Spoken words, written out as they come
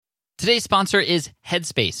Today's sponsor is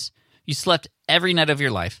Headspace. You slept every night of your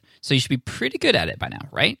life, so you should be pretty good at it by now,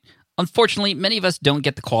 right? Unfortunately, many of us don't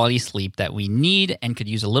get the quality sleep that we need and could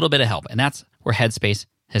use a little bit of help, and that's where Headspace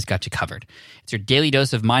has got you covered. It's your daily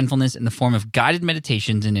dose of mindfulness in the form of guided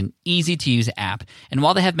meditations in an easy-to-use app. And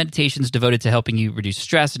while they have meditations devoted to helping you reduce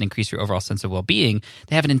stress and increase your overall sense of well-being,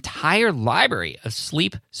 they have an entire library of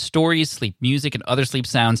sleep stories, sleep music, and other sleep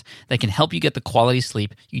sounds that can help you get the quality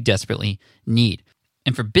sleep you desperately need.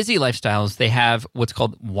 And for busy lifestyles, they have what's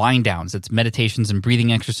called wind downs. It's meditations and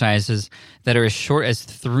breathing exercises that are as short as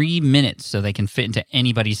 3 minutes, so they can fit into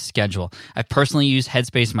anybody's schedule. I've personally used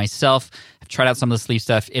Headspace myself. I've tried out some of the sleep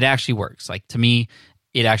stuff. It actually works. Like, to me,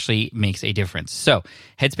 it actually makes a difference. So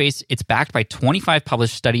Headspace, it's backed by 25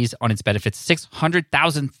 published studies on its benefits,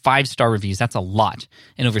 600,000 five-star reviews. That's a lot.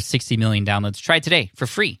 And over 60 million downloads. Try it today for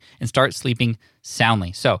free and start sleeping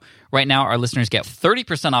soundly. So right now, our listeners get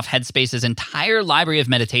 30% off Headspace's entire library of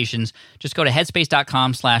meditations. Just go to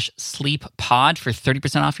headspace.com/sleeppod for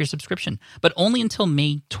 30% off your subscription, but only until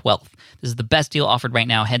May 12th. This is the best deal offered right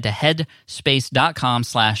now. Head to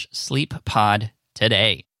headspace.com/sleeppod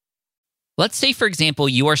today. Let's say, for example,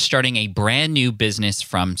 you are starting a brand new business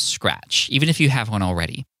from scratch, even if you have one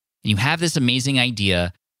already, and you have this amazing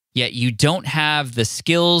idea, yet you don't have the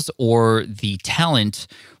skills or the talent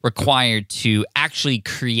required to actually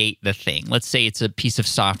create the thing. Let's say it's a piece of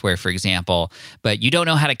software, for example, but you don't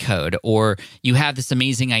know how to code, or you have this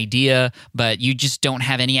amazing idea, but you just don't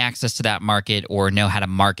have any access to that market or know how to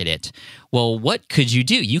market it. Well, what could you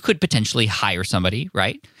do? You could potentially hire somebody,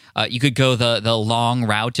 right? You could go the long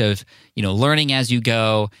route of, learning as you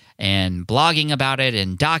go and blogging about it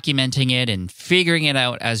and documenting it and figuring it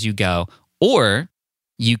out as you go. Or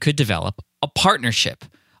you could develop a partnership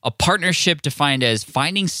defined as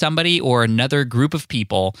finding somebody or another group of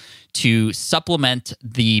people to supplement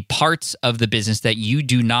the parts of the business that you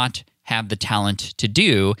do not have the talent to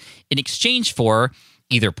do in exchange for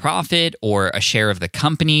either profit or a share of the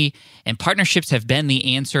company. And partnerships have been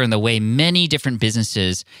the answer in the way many different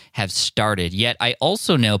businesses have started. Yet I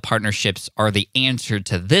also know partnerships are the answer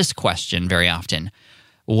to this question very often.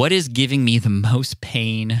 What is giving me the most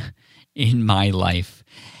pain in my life?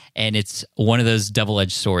 And it's one of those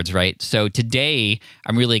double-edged swords, right? So today,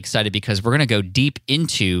 I'm really excited because we're going to go deep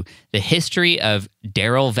into the history of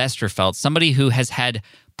Darrell Vesterfelt, somebody who has had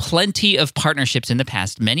plenty of partnerships in the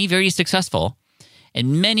past, many very successful,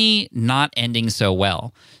 and many not ending so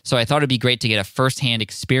well. So I thought it'd be great to get a firsthand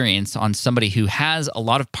experience on somebody who has a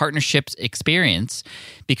lot of partnerships experience,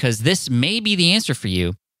 because this may be the answer for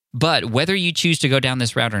you. But whether you choose to go down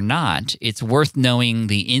this route or not, it's worth knowing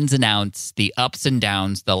the ins and outs, the ups and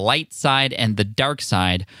downs, the light side and the dark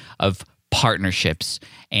side of partnerships.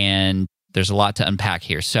 And there's a lot to unpack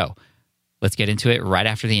here. So let's get into it right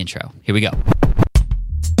after the intro. Here we go.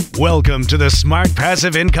 Welcome to the Smart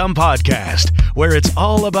Passive Income Podcast, where it's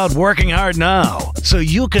all about working hard now so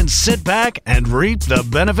you can sit back and reap the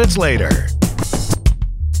benefits later.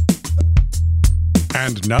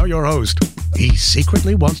 And now your host. He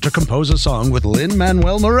secretly wants to compose a song with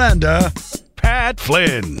Lin-Manuel Miranda, Pat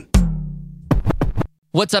Flynn.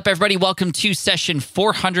 What's up, everybody? Welcome to session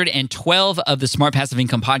 412 of the Smart Passive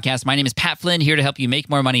Income Podcast. My name is Pat Flynn, here to help you make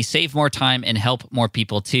more money, save more time, and help more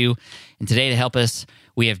people too. And today to help us,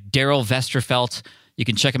 we have Darrell Vesterfelt. You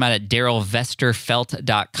can check him out at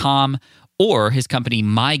darrellvesterfelt.com or his company,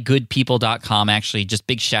 mygoodpeople.com. Actually, just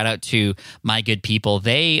big shout out to My Good People.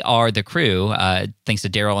 They are the crew, thanks to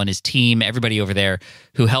Darrell and his team, everybody over there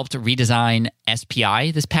who helped redesign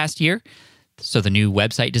SPI this past year. So the new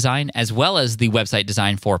website design, as well as the website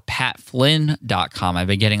design for patflynn.com. I've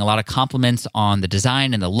been getting a lot of compliments on the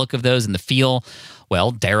design and the look of those and the feel.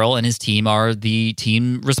 Well, Darrell and his team are the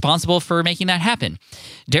team responsible for making that happen.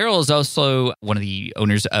 Darrell is also one of the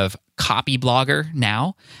owners of Copy Blogger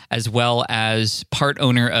now, as well as part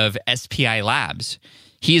owner of SPI Labs.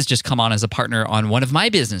 He has just come on as a partner on one of my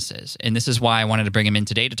businesses, and this is why I wanted to bring him in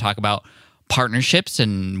today to talk about partnerships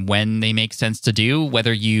and when they make sense to do,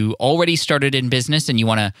 whether you already started in business and you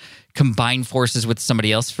want to combine forces with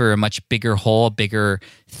somebody else for a much bigger whole, bigger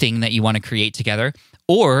thing that you want to create together,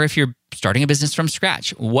 or if you're starting a business from scratch,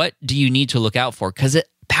 what do you need to look out for? Because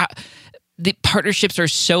the partnerships are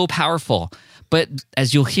so powerful, but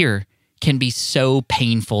as you'll hear, can be so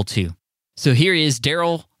painful too. So here is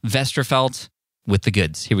Darrell Vesterfelt with the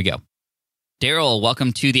goods. Here we go. Darrell,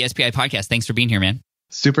 welcome to the SPI podcast. Thanks for being here, man.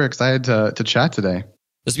 Super excited to chat today.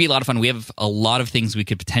 This will be a lot of fun. We have a lot of things we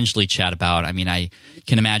could potentially chat about. I mean, I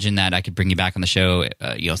can imagine that I could bring you back on the show,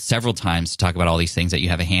 several times to talk about all these things that you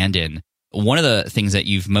have a hand in. One of the things that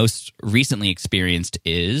you've most recently experienced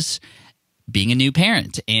is being a new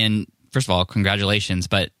parent. And first of all, congratulations.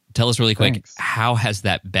 But Tell us really quick, Thanks. how has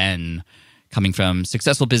that been coming from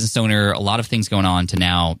successful business owner, a lot of things going on, to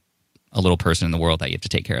now a little person in the world that you have to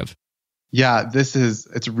take care of? Yeah,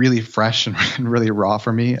 it's really fresh and really raw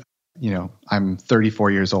for me. I'm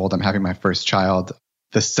 34 years old. I'm having my first child.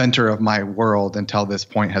 The center of my world until this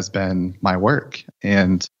point has been my work.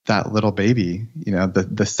 And that little baby,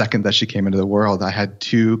 the second that she came into the world, I had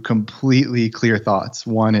two completely clear thoughts.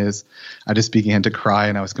 One is I just began to cry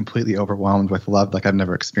and I was completely overwhelmed with love like I've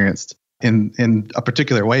never experienced in a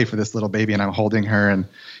particular way for this little baby. And I'm holding her and,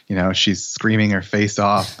 she's screaming her face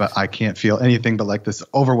off, but I can't feel anything but like this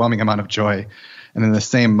overwhelming amount of joy. And in the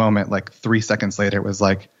same moment, like 3 seconds later, it was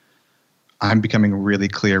like, I'm becoming really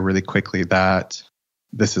clear really quickly that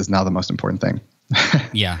this is now the most important thing.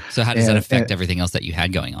 Yeah. So how does that affect everything else that you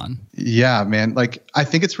had going on? Yeah, man. Like, I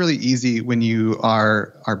think it's really easy when you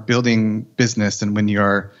are building business and when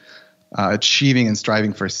you're achieving and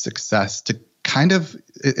striving for success to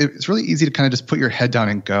it's really easy to kind of just put your head down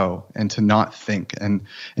and go and to not think. And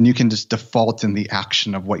you can just default in the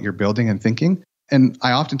action of what you're building and thinking. And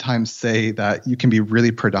I oftentimes say that you can be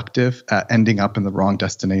really productive at ending up in the wrong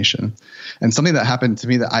destination. And something that happened to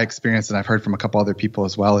me that I experienced and I've heard from a couple other people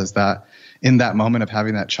as well is that in that moment of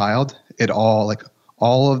having that child,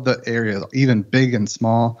 all of the areas, even big and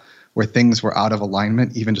small, where things were out of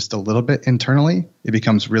alignment, even just a little bit internally, it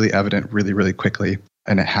becomes really evident really, really quickly.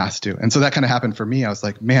 And it has to. And so that kind of happened for me. I was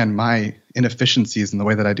like, man, my inefficiencies in the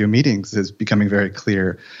way that I do meetings is becoming very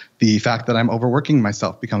clear. The fact that I'm overworking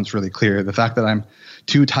myself becomes really clear. The fact that I'm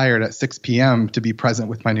too tired at 6 p.m. to be present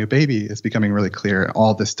with my new baby is becoming really clear.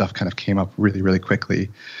 All this stuff kind of came up really, really quickly.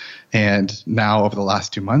 And now over the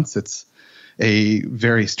last 2 months, it's a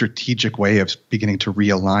very strategic way of beginning to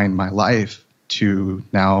realign my life to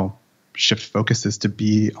now shift focuses to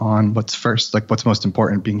be on what's first, like what's most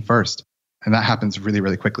important being first. And that happens really,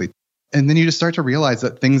 really quickly. And then you just start to realize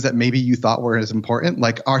that things that maybe you thought were as important,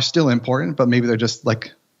 like are still important, but maybe they're just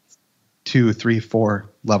like 2, 3, 4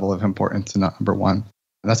 level of importance and not number one.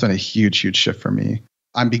 And that's been a huge, huge shift for me.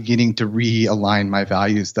 I'm beginning to realign my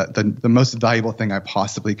values that the most valuable thing I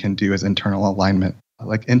possibly can do is internal alignment,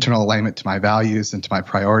 like internal alignment to my values and to my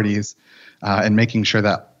priorities, and making sure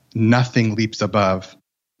that nothing leaps above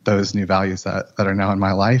those new values that are now in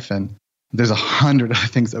my life. And there's 100 other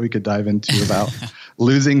things that we could dive into about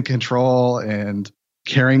losing control and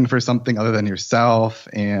caring for something other than yourself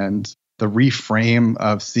and the reframe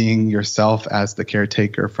of seeing yourself as the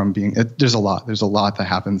caretaker from being there's a lot that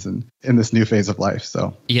happens in this new phase of life.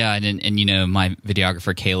 So yeah. And my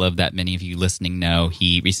videographer, Caleb, that many of you listening know,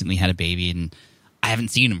 he recently had a baby and I haven't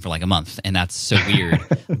seen him for like a month, and that's so weird.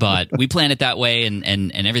 But we planned it that way, and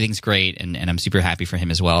everything's great, and I'm super happy for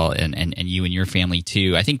him as well, and you and your family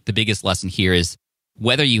too. I think the biggest lesson here is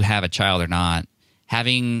whether you have a child or not,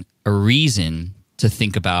 having a reason to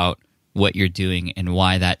think about what you're doing and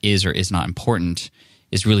why that is or is not important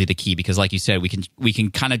is really the key. Because like you said, we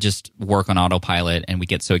can kind of just work on autopilot, and we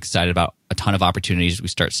get so excited about a ton of opportunities. We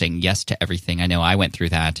start saying yes to everything. I know I went through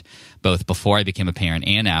that both before I became a parent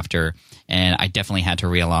and after, and I definitely had to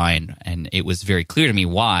realign. And it was very clear to me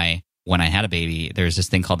why, when I had a baby, there's this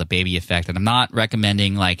thing called the baby effect. And I'm not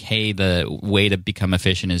recommending like, hey, the way to become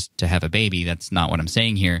efficient is to have a baby. That's not what I'm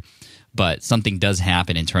saying here. But something does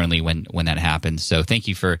happen internally when that happens. So thank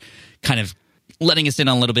you for kind of letting us in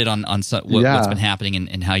on a little bit on what's been happening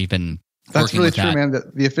and how you've been That's working really with true, that. man.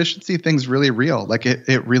 The efficiency thing's really real. Like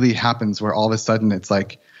it really happens where all of a sudden it's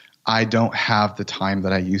like, I don't have the time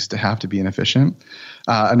that I used to have to be inefficient.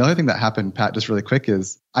 Another thing that happened, Pat, just really quick,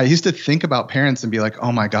 is I used to think about parents and be like,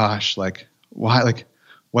 oh my gosh, like why, like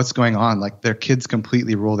what's going on? Like their kids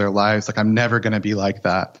completely rule their lives. Like I'm never going to be like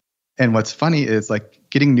that. And what's funny is like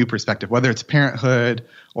getting new perspective, whether it's parenthood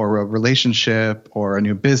or a relationship or a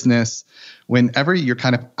new business, whenever you're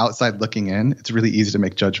kind of outside looking in, it's really easy to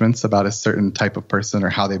make judgments about a certain type of person or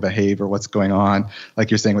how they behave or what's going on.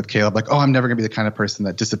 Like you're saying with Caleb, like, oh, I'm never going to be the kind of person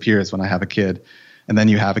that disappears when I have a kid. And then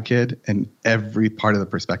you have a kid and every part of the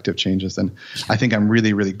perspective changes. And I think I'm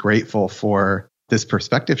really, really grateful for this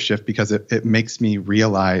perspective shift because it makes me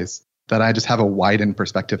realize that I just have a widened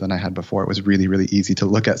perspective than I had before. It was really, really easy to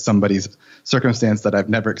look at somebody's circumstance that I've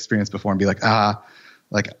never experienced before and be like,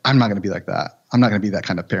 like I'm not going to be like that. I'm not going to be that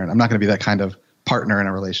kind of parent. I'm not going to be that kind of partner in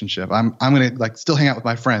a relationship. I'm going to like still hang out with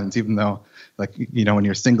my friends, even though like, when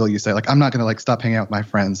you're single, you say like, I'm not going to like stop hanging out with my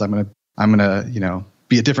friends. I'm going to,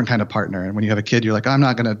 be a different kind of partner. And when you have a kid, you're like, I'm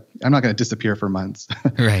not going to disappear for months.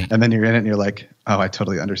 Right. And then you're in it and you're like, oh, I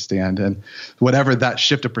totally understand. And whatever that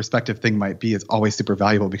shift of perspective thing might be is always super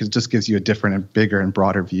valuable because it just gives you a different and bigger and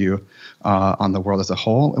broader view on the world as a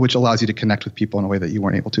whole, which allows you to connect with people in a way that you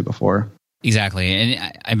weren't able to before. Exactly.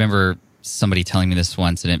 And I remember somebody telling me this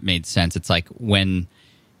once and it made sense. It's like when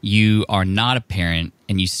you are not a parent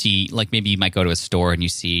and you see, like maybe you might go to a store and you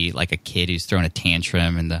see like a kid who's throwing a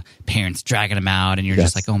tantrum and the parent's dragging him out and you're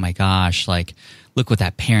just like, oh my gosh, like look what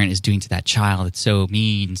that parent is doing to that child. It's so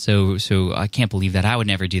mean. So I can't believe that. I would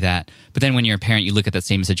never do that. But then when you're a parent, you look at that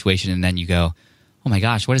same situation and then you go, oh my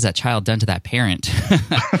gosh, what has that child done to that parent?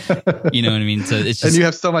 You know what I mean? So it's just, and you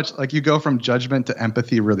have so much, like you go from judgment to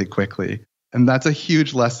empathy really quickly. And that's a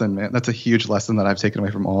huge lesson, man. That's a huge lesson that I've taken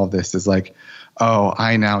away from all of this is like, oh,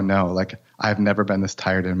 I now know, like I've never been this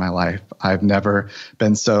tired in my life. I've never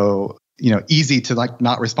been so, easy to like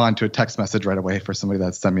not respond to a text message right away for somebody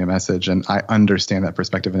that sent me a message. And I understand that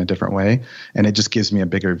perspective in a different way. And it just gives me a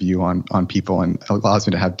bigger view on people and allows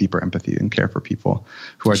me to have deeper empathy and care for people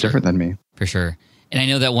who are different than me. For sure. And I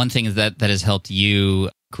know that one thing that has helped you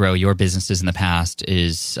grow your businesses in the past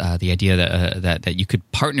is the idea that you could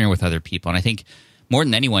partner with other people. And I think more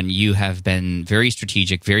than anyone, you have been very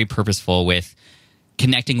strategic, very purposeful with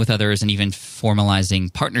connecting with others and even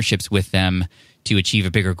formalizing partnerships with them to achieve a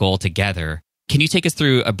bigger goal together. Can you take us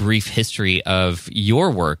through a brief history of your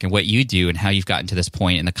work and what you do and how you've gotten to this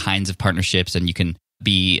point and the kinds of partnerships, and you can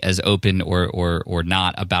be as open or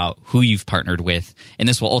not about who you've partnered with. And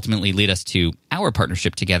this will ultimately lead us to our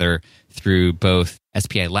partnership together through both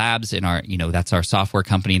SPI Labs and our, that's our software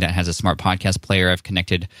company that has a smart podcast player. I've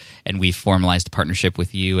connected and we've formalized a partnership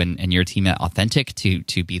with you and your team at Authentic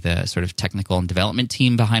to be the sort of technical and development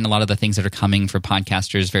team behind a lot of the things that are coming for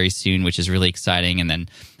podcasters very soon, which is really exciting. And then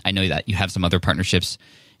I know that you have some other partnerships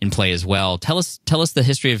in play as well. Tell us the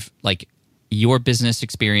history of like your business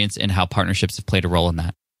experience and how partnerships have played a role in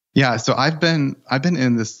that. Yeah. So I've been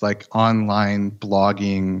in this like online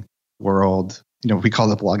blogging world, we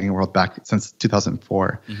call it the blogging world back since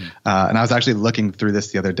 2004. Mm-hmm. And I was actually looking through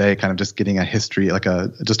this the other day, kind of just getting a history, like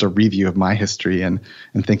just a review of my history and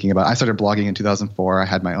thinking about, I started blogging in 2004. I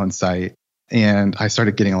had my own site and I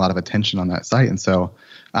started getting a lot of attention on that site. And so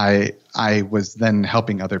I was then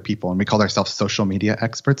helping other people, and we called ourselves social media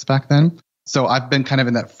experts back then. So I've been kind of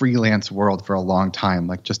in that freelance world for a long time,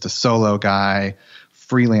 like just a solo guy,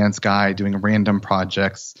 freelance guy doing random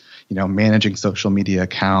projects, managing social media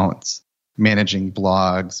accounts, managing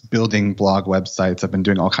blogs, building blog websites. I've been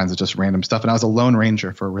doing all kinds of just random stuff. And I was a lone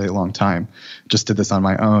ranger for a really long time, just did this on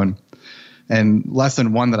my own. And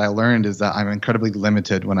lesson one that I learned is that I'm incredibly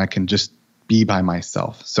limited when I can just be by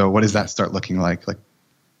myself. So what does that start looking like? Like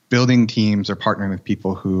building teams or partnering with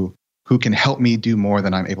people who can help me do more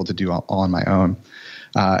than I'm able to do all on my own.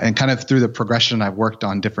 And kind of through the progression, I've worked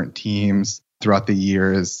on different teams throughout the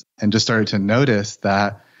years and just started to notice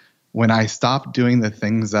that when I stop doing the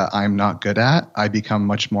things that I'm not good at, I become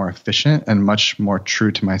much more efficient and much more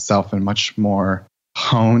true to myself and much more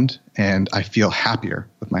honed, and I feel happier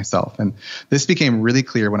with myself. And this became really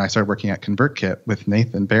clear when I started working at ConvertKit with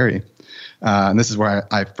Nathan Barry. And this is where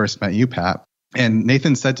I first met you, Pat. And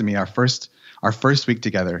Nathan said to me, our first week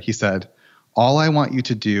together, he said, all I want you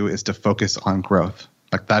to do is to focus on growth.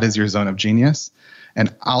 Like that is your zone of genius.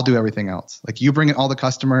 And I'll do everything else. Like you bring in all the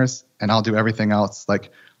customers and I'll do everything else.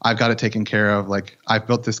 Like I've got it taken care of. Like I've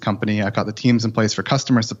built this company. I've got the teams in place for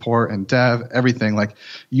customer support and dev, everything. Like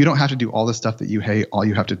you don't have to do all the stuff that you hate. All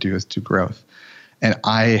you have to do is do growth. And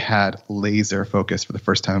I had laser focus for the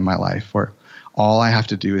first time in my life where all I have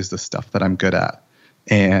to do is the stuff that I'm good at.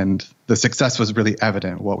 And the success was really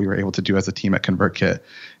evident, what we were able to do as a team at ConvertKit.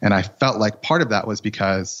 And I felt like part of that was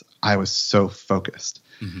because I was so focused.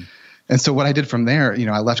 Mm-hmm. And so what I did from there,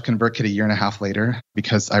 I left ConvertKit a year and a half later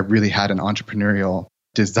because I really had an entrepreneurial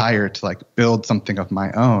desire to like build something of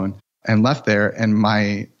my own, and left there. And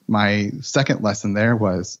my second lesson there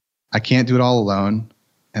was I can't do it all alone.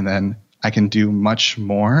 And then I can do much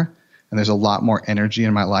more. And there's a lot more energy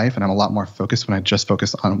in my life. And I'm a lot more focused when I just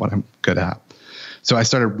focus on what I'm good at. So I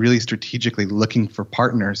started really strategically looking for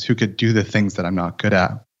partners who could do the things that I'm not good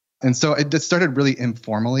at. And so it just started really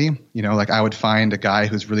informally, like I would find a guy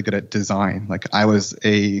who's really good at design. Like I was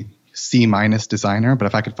a C- designer, but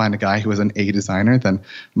if I could find a guy who was an A designer, then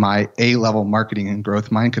my A-level marketing and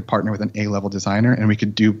growth mind could partner with an A-level designer and we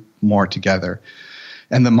could do more together.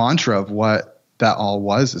 And the mantra of what that all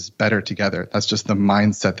was is better together. That's just the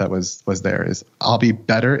mindset that was there is I'll be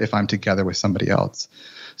better if I'm together with somebody else.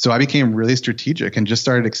 So I became really strategic and just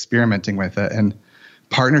started experimenting with it. And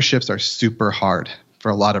partnerships are super hard for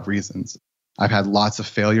a lot of reasons. I've had lots of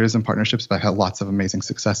failures in partnerships, but I've had lots of amazing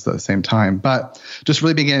success at the same time. But just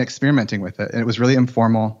really began experimenting with it. And it was really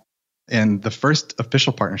informal. And the first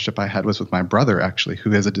official partnership I had was with my brother, actually,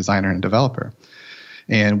 who is a designer and developer.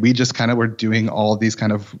 And we just kind of were doing all these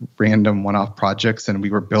kind of random one-off projects, and we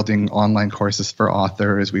were building online courses for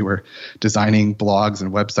authors. We were designing blogs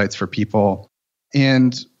and websites for people.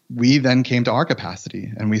 And we then came to our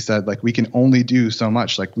capacity and we said, like, we can only do so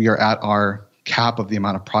much. Like, we are at our cap of the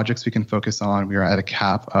amount of projects we can focus on. We are at a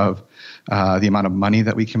cap of the amount of money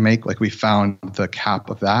that we can make. Like, we found the cap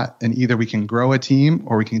of that. And either we can grow a team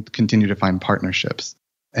or we can continue to find partnerships.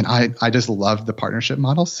 And I just loved the partnership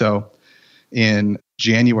model. So in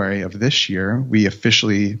January of this year, we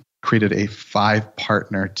officially created a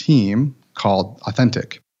 5-partner team called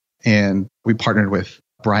Authentic. And we partnered with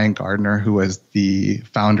Brian Gardner, who was the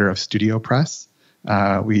founder of Studio Press.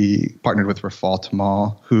 We partnered with Rafal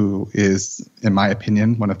Tamal, who is, in my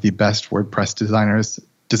opinion, one of the best WordPress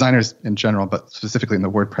designers in general, but specifically in the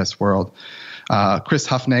WordPress world. Chris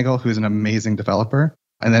Huffnagel, who's an amazing developer,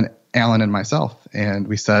 and then Alan and myself. And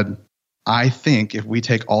we said, I think if we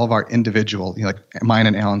take all of our individual, like mine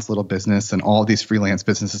and Alan's little business and all these freelance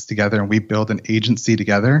businesses together, and we build an agency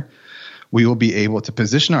together, we will be able to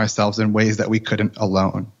position ourselves in ways that we couldn't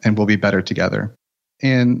alone, and we'll be better together.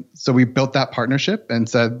 And so we built that partnership and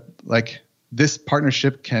said, like, this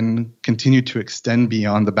partnership can continue to extend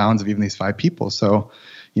beyond the bounds of even these 5 people. So,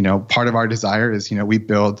 part of our desire is, we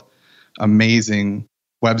build amazing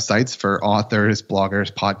websites for authors,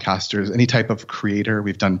 bloggers, podcasters, any type of creator.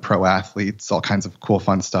 We've done pro athletes, all kinds of cool,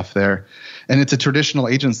 fun stuff there. And it's a traditional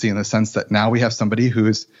agency in the sense that now we have somebody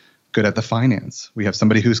who's good at the finance. We have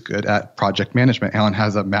somebody who's good at project management. Alan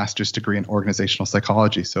has a master's degree in organizational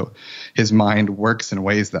psychology, so his mind works in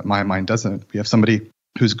ways that my mind doesn't. We have somebody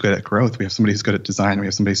who's good at growth. We have somebody who's good at design. We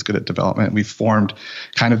have somebody who's good at development. We've formed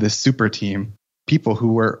kind of this super team, people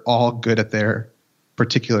who were all good at their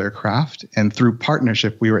particular craft. And through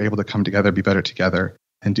partnership, we were able to come together, be better together,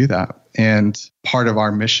 and do that. And part of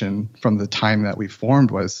our mission from the time that we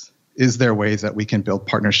formed was, is there ways that we can build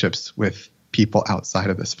partnerships with people outside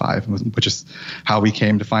of this 5, which is how we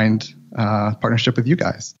came to find partnership with you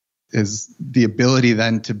guys, is the ability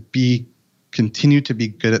then to continue to be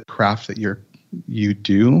good at the craft that you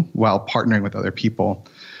do while partnering with other people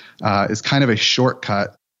is kind of a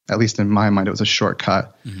shortcut. At least in my mind, it was a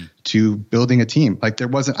shortcut to building a team. Like,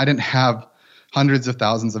 I didn't have hundreds of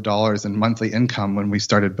thousands of dollars in monthly income when we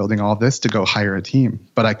started building all this to go hire a team,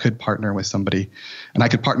 but I could partner with somebody, and I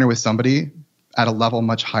could partner with somebody at a level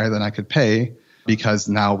much higher than I could pay, because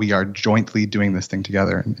now we are jointly doing this thing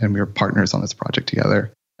together, and we are partners on this project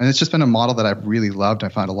together. And it's just been a model that I've really loved. I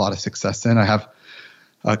found a lot of success in. I have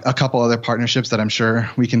a couple other partnerships that I'm sure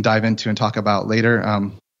we can dive into and talk about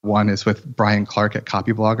later. One is with Brian Clark at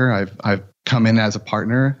Copyblogger. I've come in as a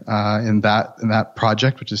partner in that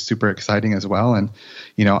project, which is super exciting as well. And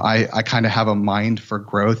I kind of have a mind for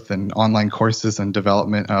growth and online courses and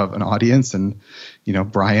development of an audience. And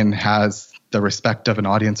Brian has the respect of an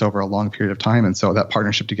audience over a long period of time. And so that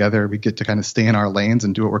partnership together, we get to kind of stay in our lanes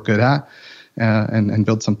and do what we're good at and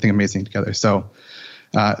build something amazing together. So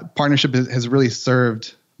partnership has really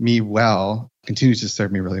served me well, continues to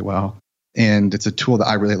serve me really well. And it's a tool that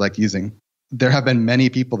I really like using. There have been many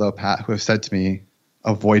people, though, Pat, who have said to me,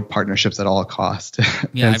 avoid partnerships at all cost.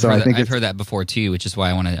 Yeah, I've heard that before, too, which is why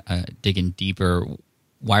I want to dig in deeper.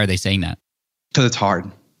 Why are they saying that? Because it's hard.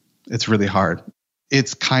 It's really hard.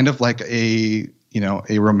 It's kind of like a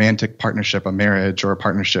romantic partnership, a marriage or a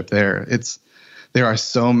partnership there. There are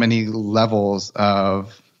so many levels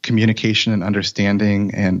of communication and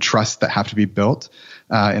understanding and trust that have to be built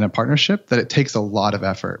in a partnership that it takes a lot of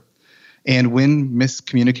effort. And when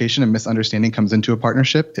miscommunication and misunderstanding comes into a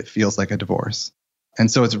partnership, it feels like a divorce.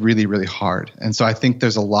 And so it's really, really hard. And so I think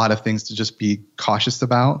there's a lot of things to just be cautious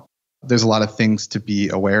about. There's a lot of things to be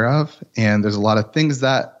aware of. And there's a lot of things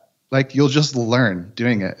that, like, you'll just learn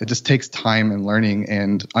doing it. It just takes time and learning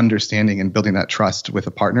and understanding and building that trust with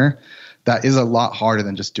a partner. That is a lot harder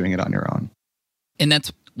than just doing it on your own. And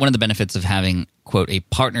that's one of the benefits of having, quote, a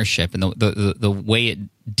partnership. And the way it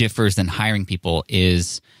differs than hiring people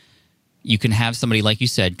is you can have somebody, like you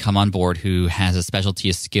said, come on board who has a specialty,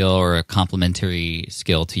 a skill, or a complementary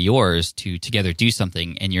skill to yours to together do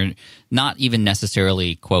something. And you're not even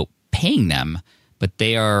necessarily, quote, paying them, but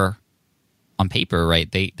they are on paper,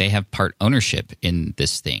 right? They have part ownership in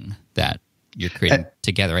this thing that you're creating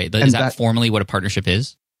together, right? Is that formally what a partnership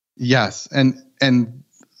is? Yes. And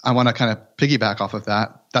I want to kind of piggyback off of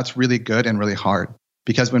that. That's really good and really hard.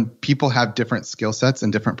 Because when people have different skill sets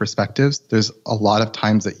and different perspectives, there's a lot of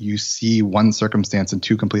times that you see one circumstance in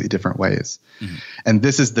 2 completely different ways. Mm-hmm. And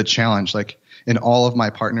this is the challenge. Like, in all of my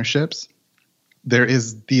partnerships, there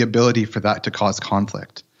is the ability for that to cause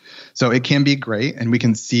conflict. So it can be great, and we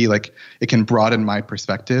can see like it can broaden my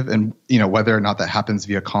perspective, and whether or not that happens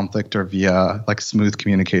via conflict or via like smooth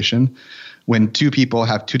communication. When two people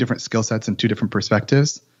have two different skill sets and two different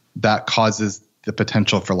perspectives, that causes the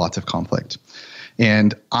potential for lots of conflict.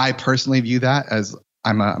 And I personally view that as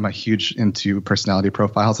I'm a huge into personality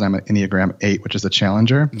profiles, and I'm an Enneagram 8, which is a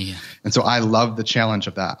challenger. Yeah. And so I love the challenge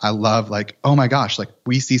of that. I love like, oh my gosh, like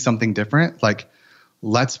we see something different. Like,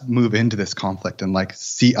 let's move into this conflict and like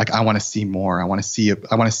see, like, I want to see more. I want to see it.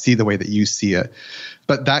 I want to see the way that you see it.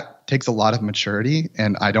 But that takes a lot of maturity,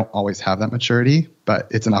 and I don't always have that maturity, but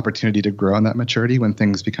it's an opportunity to grow in that maturity when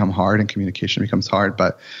things become hard and communication becomes hard.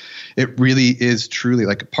 But it really is truly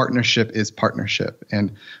like partnership is partnership.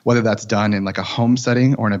 And whether that's done in like a home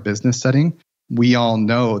setting or in a business setting, we all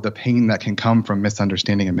know the pain that can come from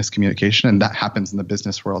misunderstanding and miscommunication. And that happens in the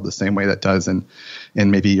business world the same way that does in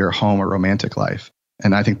maybe your home or romantic life.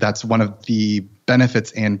 And I think that's one of the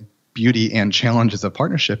benefits and beauty and challenges of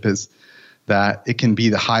partnership, is that it can be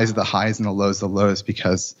the highs of the highs and the lows of the lows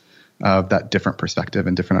because of that different perspective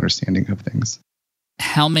and different understanding of things.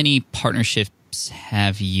 How many partnerships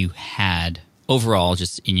have you had overall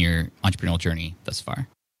just in your entrepreneurial journey thus far?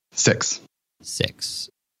 6. 6,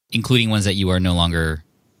 including ones that you are no longer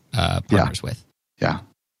partners with? Yeah.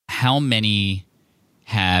 How many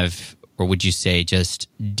have, or would you say just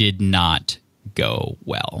did not go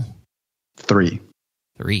well? 3.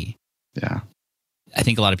 3. Yeah. I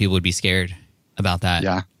think a lot of people would be scared about that.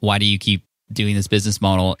 Yeah. Why do you keep doing this business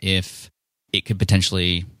model if it could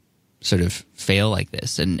potentially sort of fail like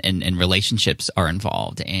this, and relationships are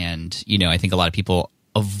involved? And, I think a lot of people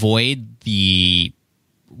avoid the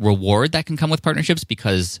reward that can come with partnerships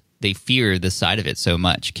because they fear this side of it so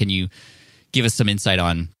much. Can you give us some insight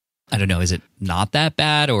on, I don't know, is it not that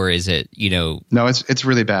bad, or is it, No, it's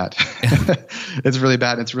really bad. It's really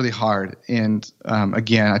bad. It's really hard. And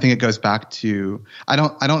again, I think it goes back to, I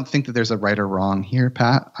don't think that there's a right or wrong here,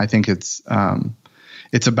 Pat. I think it's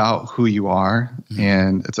about who you are. Mm-hmm.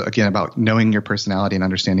 And it's, again, about knowing your personality and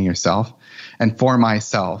understanding yourself. And for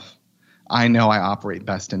myself, I know I operate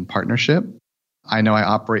best in partnership. I know I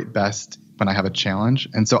operate best when I have a challenge.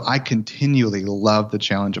 And so I continually love the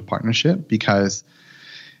challenge of partnership because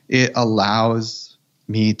it allows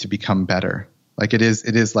me to become better. Like it is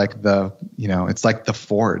like it's like the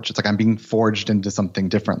forge. It's like I'm being forged into something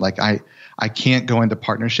different. Like I can't go into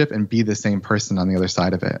partnership and be the same person on the other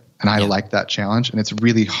side of it. And I like that challenge, and it's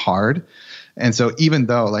really hard. And so even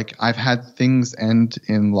though like I've had things end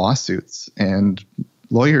in lawsuits and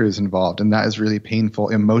lawyers involved, and that is really painful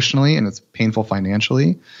emotionally, and it's painful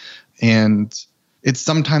financially. And it's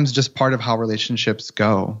sometimes just part of how relationships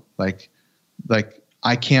go. Like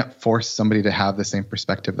I can't force somebody to have the same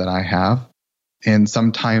perspective that I have. And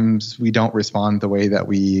sometimes we don't respond the way that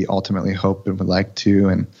we ultimately hope and would like to.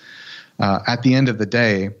 And at the end of the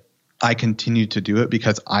day, I continue to do it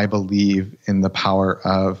because I believe in the power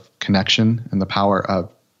of connection and the power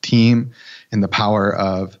of team and the power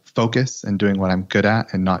of focus and doing what I'm good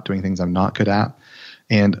at and not doing things I'm not good at,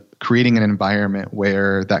 and creating an environment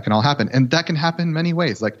where that can all happen. And that can happen many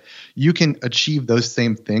ways. Like you can achieve those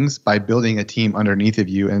same things by building a team underneath of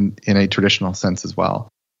you in a traditional sense as well.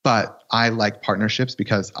 But I like partnerships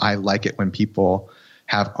because I like it when people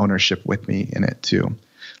have ownership with me in it too.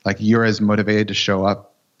 Like you're as motivated to show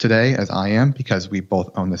up today as I am because we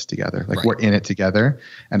both own this together. Like We're in it together.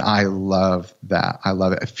 And I love that. I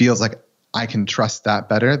love it. It feels like I can trust that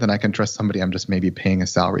better than I can trust somebody I'm just maybe paying a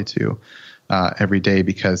salary to every day,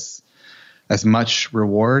 because as much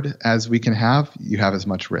reward as we can have, you have as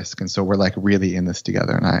much risk. And so we're like really in this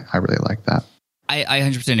together. And I really like that. I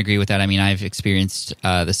 100% agree with that. I mean, I've experienced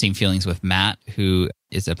the same feelings with Matt, who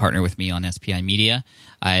is a partner with me on SPI Media.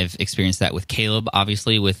 I've experienced that with Caleb,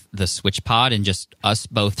 obviously, with the Switch Pod, and just us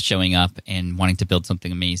both showing up and wanting to build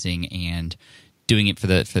something amazing and doing it for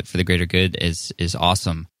the greater good is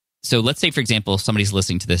awesome. So let's say, for example, somebody's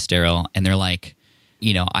listening to this, Darrell, and they're like,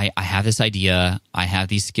 I have this idea, I have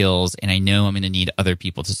these skills, and I know I'm going to need other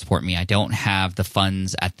people to support me. I don't have the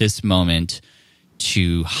funds at this moment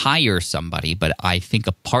to hire somebody, but I think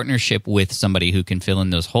a partnership with somebody who can fill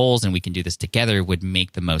in those holes and we can do this together would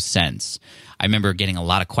make the most sense. I remember getting a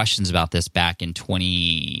lot of questions about this back in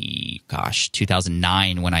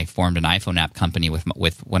 2009 when I formed an iPhone app company with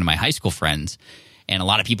one of my high school friends. And a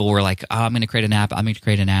lot of people were like, I'm going to create an app.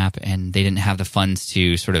 And they didn't have the funds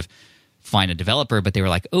to sort of find a developer, but they were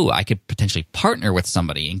like, I could potentially partner with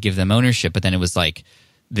somebody and give them ownership. But then it was like,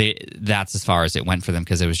 that's as far as it went for them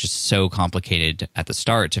because it was just so complicated at the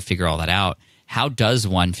start to figure all that out. How does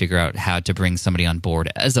one figure out how to bring somebody on board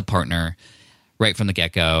as a partner right from the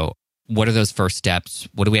get-go What are those first steps?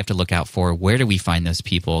 What do we have to look out for? Where do we find those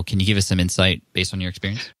people? Can you give us some insight based on your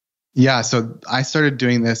experience? Yeah. So I started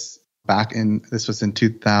doing this this was in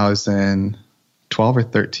 2012 or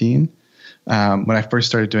 13. When I first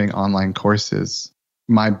started doing online courses,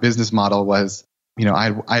 my business model was,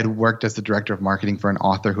 I'd worked as the director of marketing for an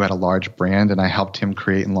author who had a large brand, and I helped him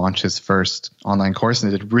create and launch his first online course,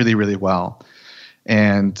 and it did really, really well.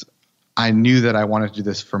 And I knew that I wanted to do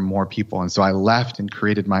this for more people. And so I left and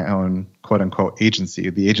created my own quote unquote agency.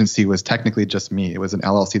 The agency was technically just me. It was an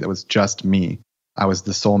LLC that was just me. I was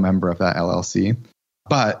the sole member of that LLC.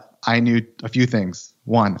 But I knew a few things.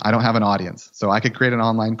 One, I don't have an audience. So I could create an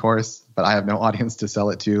online course, but I have no audience to sell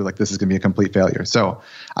it to. Like, this is going to be a complete failure. So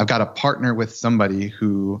I've got to partner with somebody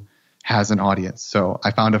who has an audience. So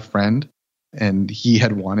I found a friend, and he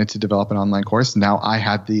had wanted to develop an online course. Now I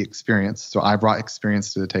had the experience. So I brought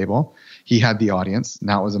experience to the table. He had the audience.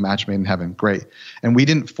 Now it was a match made in heaven. Great. And we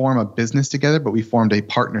didn't form a business together, but we formed a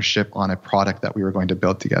partnership on a product that we were going to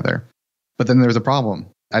build together. But then there was a problem.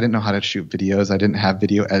 I didn't know how to shoot videos. I didn't have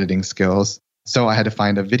video editing skills. So I had to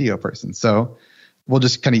find a video person. So we'll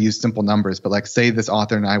just kind of use simple numbers. But like, say this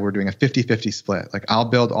author and I were doing a 50-50 split. Like, I'll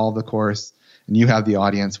build all the course and you have the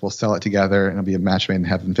audience. We'll sell it together and it'll be a match made in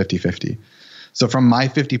heaven 50-50. So from my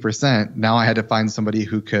 50%, now I had to find somebody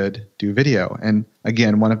who could do video. And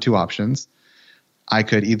again, one of two options. I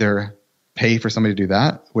could either pay for somebody to do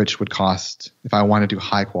that, which would cost, if I want to do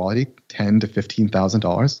high quality, $10,000 to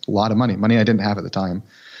 $15,000, a lot of money I didn't have at the time.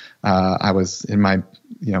 I was in my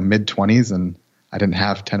mid 20s and I didn't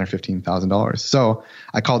have $10,000 or $15,000. So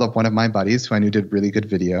I called up one of my buddies who I knew did really good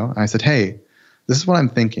video. And I said, hey, this is what I'm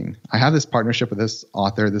thinking. I have this partnership with this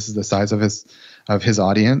author. This is the size of his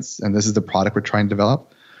audience, and this is the product we're trying to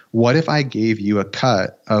develop. What if I gave you a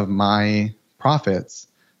cut of my profits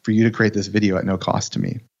for you to create this video at no cost to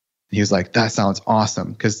me? And he was like, that sounds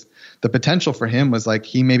awesome. Because the potential for him was like,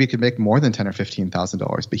 he maybe could make more than $10,000 or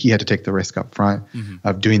 $15,000, but he had to take the risk up front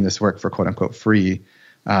of doing this work for quote unquote free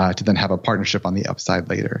to then have a partnership on the upside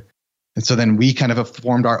later. And so then we kind of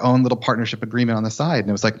formed our own little partnership agreement on the side. And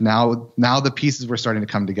it was like, now the pieces were starting to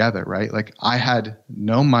come together, right? Like, I had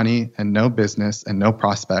no money and no business and no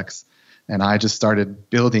prospects. And I just started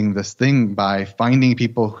building this thing by finding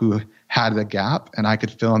people who had a gap, and I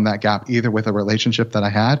could fill in that gap either with a relationship that I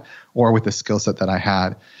had or with a skill set that I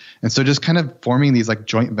had. And so just kind of forming these like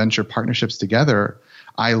joint venture partnerships together,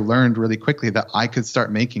 I learned really quickly that I could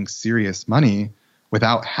start making serious money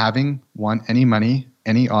without having any money,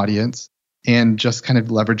 any audience, and just kind of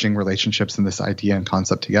leveraging relationships and this idea and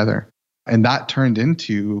concept together. And that turned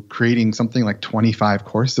into creating something like 25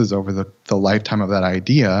 courses over the lifetime of that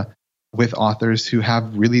idea with authors who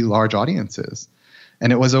have really large audiences.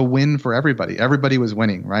 And it was a win for everybody. Everybody was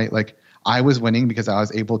winning, right? Like, I was winning because I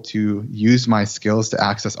was able to use my skills to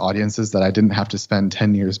access audiences that I didn't have to spend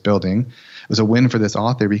 10 years building. It was a win for this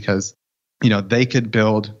author because, they could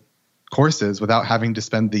build courses without having to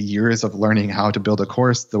spend the years of learning how to build a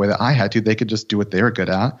course the way that I had to. They could just do what they were good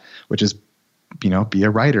at, which is, be a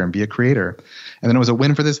writer and be a creator. And then it was a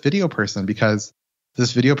win for this video person because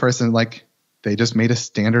this video person, like, they just made a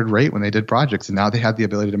standard rate when they did projects, and now they had the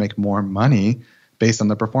ability to make more money based on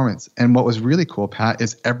the performance. And what was really cool, Pat,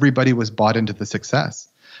 is everybody was bought into the success.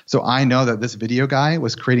 So I know that this video guy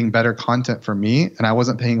was creating better content for me, and I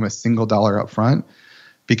wasn't paying him a single dollar up front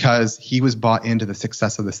because he was bought into the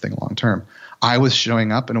success of this thing long term. I was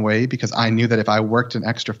showing up in a way because I knew that if I worked an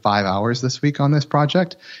extra 5 hours this week on this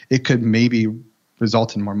project, it could maybe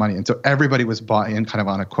result in more money. And so everybody was bought in kind of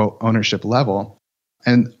on a quote ownership level.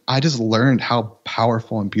 And I just learned how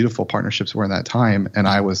powerful and beautiful partnerships were in that time. And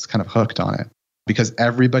I was kind of hooked on it because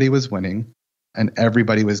everybody was winning and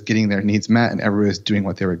everybody was getting their needs met and everybody was doing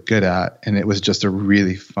what they were good at. And it was just a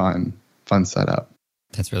really fun setup.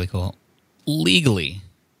 That's really cool. Legally,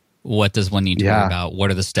 what does one need to worry about? What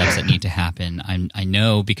are the steps that need to happen? I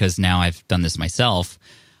know because now I've done this myself.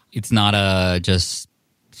 It's not just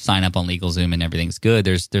sign up on LegalZoom and everything's good.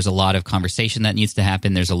 There's a lot of conversation that needs to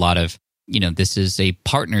happen. There's a lot of, this is a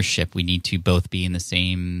partnership. We need to both be in the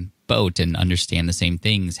same boat and understand the same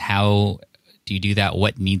things. How do you do that?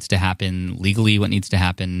 What needs to happen legally? What needs to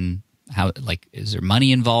happen? How, is there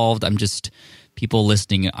money involved? People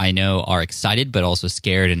listening, I know, are excited, but also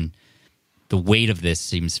scared. And the weight of this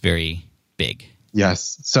seems very big.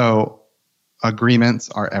 Yes. So agreements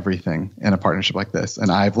are everything in a partnership like this.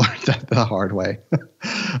 And I've learned that the hard way.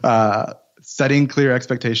 Setting clear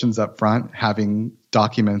expectations up front, having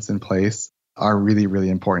documents in place are really, really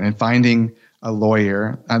important. And finding a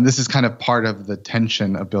lawyer, and this is kind of part of the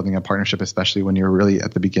tension of building a partnership, especially when you're really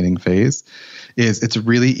at the beginning phase, is it's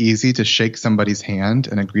really easy to shake somebody's hand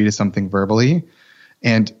and agree to something verbally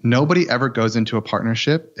And nobody ever goes into a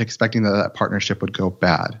partnership expecting that partnership would go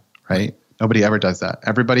bad, right? Nobody ever does that.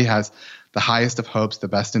 Everybody has the highest of hopes, the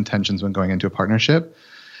best intentions when going into a partnership.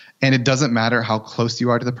 And it doesn't matter how close you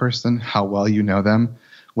are to the person, how well you know them.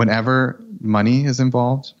 Whenever money is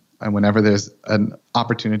involved and whenever there's an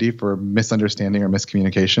opportunity for misunderstanding or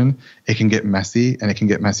miscommunication, it can get messy, and it can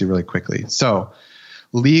get messy really quickly. So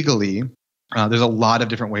legally, there's a lot of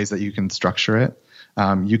different ways that you can structure it.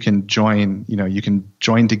 You can join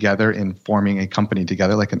together in forming a company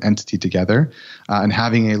together, like an entity together, and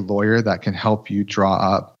having a lawyer that can help you draw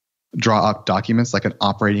up documents like an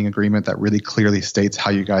operating agreement that really clearly states how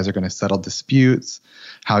you guys are going to settle disputes,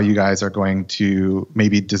 how you guys are going to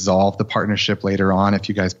maybe dissolve the partnership later on if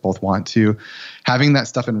you guys both want to. Having that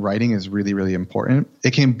stuff in writing is really, really important.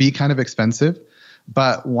 It can be kind of expensive,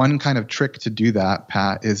 but one kind of trick to do that,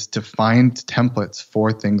 Pat, is to find templates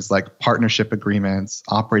for things like partnership agreements,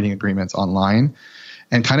 operating agreements online,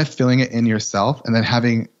 and kind of filling it in yourself and then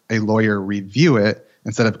having a lawyer review it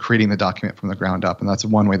instead of creating the document from the ground up. And that's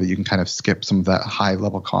one way that you can kind of skip some of that high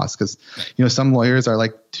level cost, because some lawyers are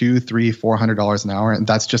like $200, $300, $400 an hour, and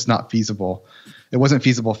that's just not feasible. It wasn't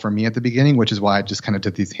feasible for me at the beginning, which is why I just kind of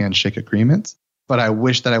did these handshake agreements. But I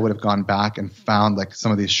wish that I would have gone back and found like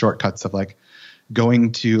some of these shortcuts of like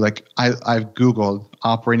going to like I've Googled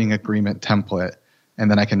operating agreement template, and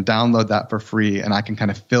then I can download that for free, and I can kind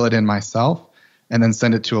of fill it in myself and then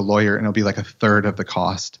send it to a lawyer, and it'll be like a third of the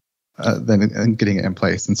cost than getting it in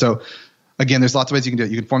place. And so again, there's lots of ways you can do it.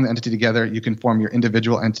 You can form the entity together. You can form your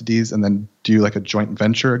individual entities and then do like a joint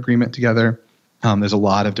venture agreement together. There's a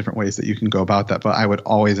lot of different ways that you can go about that, but I would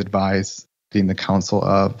always advise getting the counsel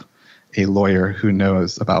of a lawyer who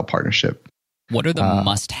knows about partnership. What are the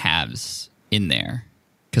must-haves in there?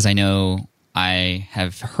 Because I know I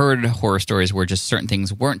have heard horror stories where just certain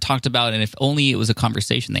things weren't talked about, and if only it was a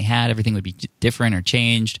conversation they had, everything would be different or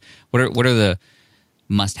changed. What are the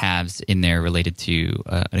must-haves in there related to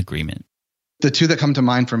an agreement? The two that come to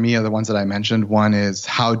mind for me are the ones that I mentioned. One is,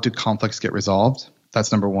 how do conflicts get resolved?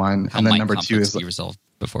 That's number one. How and then might number two is be resolved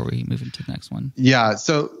before we move into the next one. Yeah.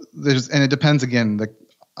 So and it depends again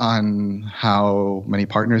on how many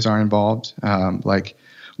partners are involved. Like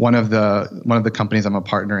one of the companies I'm a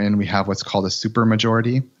partner in, we have what's called a super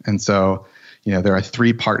majority. And so, there are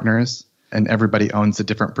 3 partners and everybody owns a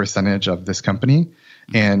different percentage of this company.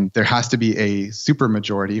 And there has to be a super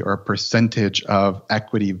majority or a percentage of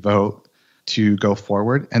equity vote to go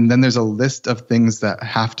forward. And then there's a list of things that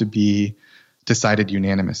have to be decided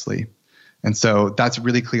unanimously. And so that's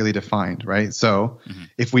really clearly defined, right? So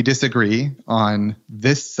if we disagree on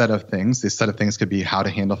this set of things could be how to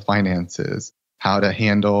handle finances, how to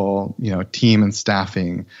handle, team and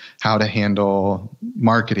staffing, how to handle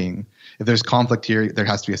marketing. If there's conflict here, there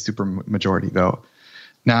has to be a super majority vote.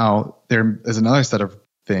 Now, there is another set of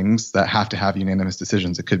things that have to have unanimous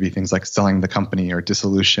decisions. It could be things like selling the company or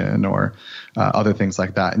dissolution or other things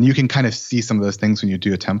like that. And you can kind of see some of those things when you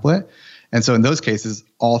do a template. And so in those cases,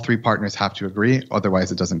 all 3 partners have to agree.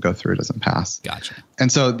 Otherwise, it doesn't go through, it doesn't pass. Gotcha. And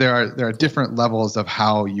so there are different levels of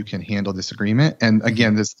how you can handle disagreement. And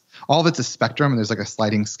again, all of it's a spectrum, and there's like a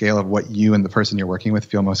sliding scale of what you and the person you're working with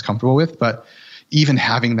feel most comfortable with. But even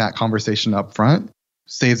having that conversation up front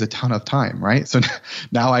saves a ton of time, right? So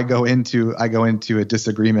now I go into a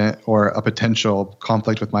disagreement or a potential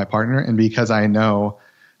conflict with my partner, and because I know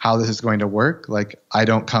how this is going to work, like I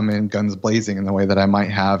don't come in guns blazing in the way that I might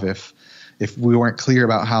have if we weren't clear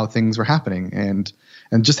about how things were happening. And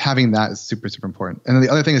just having that is super, super important. And then the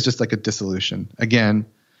other thing is just like a dissolution. Again,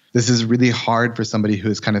 this is really hard for somebody who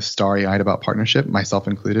is kind of starry-eyed about partnership, myself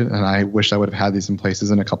included, and I wish I would have had these in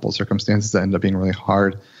places in a couple of circumstances that end up being really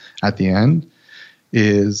hard at the end.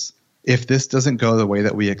 Is if this doesn't go the way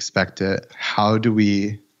that we expect it, how do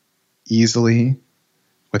we easily,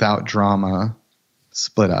 without drama,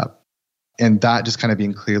 split up? And that just kind of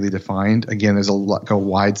being clearly defined. Again, there's a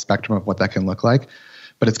wide spectrum of what that can look like,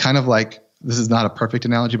 but it's kind of like, this is not a perfect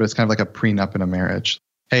analogy, but it's kind of like a prenup in a marriage.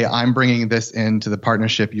 Hey, I'm bringing this into the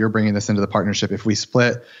partnership. You're bringing this into the partnership. If we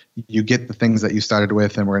split, you get the things that you started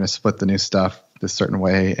with, and we're going to split the new stuff this certain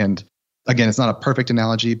way. And again, it's not a perfect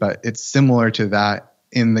analogy, but it's similar to that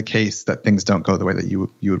in the case that things don't go the way that you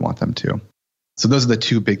would want them to. So those are the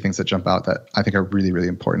 2 big things that jump out that I think are really, really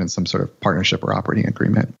important in some sort of partnership or operating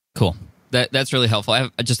agreement. Cool. That's really helpful. I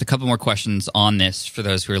have just a couple more questions on this for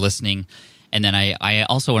those who are listening. And then I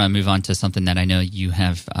also want to move on to something that I know you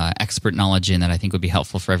have expert knowledge in that I think would be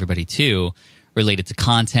helpful for everybody too, related to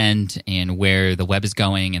content and where the web is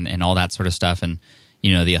going and all that sort of stuff. And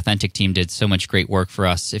the Authentic team did so much great work for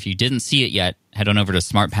us. If you didn't see it yet, head on over to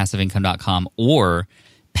smartpassiveincome.com or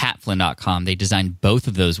patflynn.com. They designed both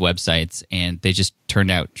of those websites, and they just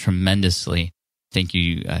turned out tremendously. Thank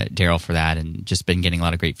you, Darrell, for that, and just been getting a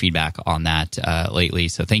lot of great feedback on that lately.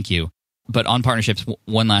 So thank you. But on partnerships,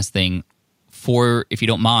 one last thing. If you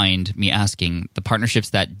don't mind me asking, the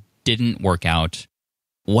partnerships that didn't work out,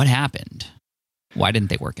 what happened? Why didn't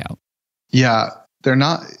they work out? Yeah, they're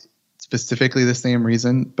not specifically the same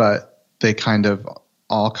reason, but they kind of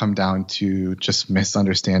all come down to just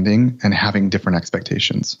misunderstanding and having different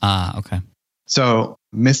expectations. Okay. So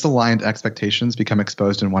misaligned expectations become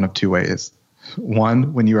exposed in one of two ways.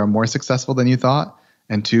 One, when you are more successful than you thought,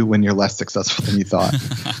 and two, when you're less successful than you thought.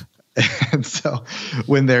 And so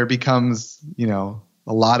when there becomes,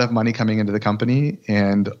 a lot of money coming into the company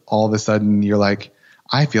and all of a sudden you're like,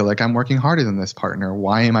 I feel like I'm working harder than this partner.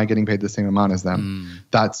 Why am I getting paid the same amount as them?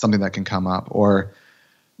 That's something that can come up. Or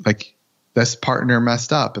like this partner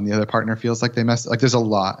messed up and the other partner feels like they messed up. Like there's a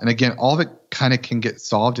lot. And again, all of it kind of can get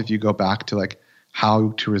solved if you go back to like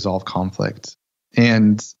how to resolve conflict.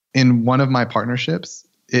 And in one of my partnerships,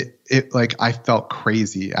 it like I felt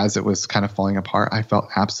crazy as it was kind of falling apart. I felt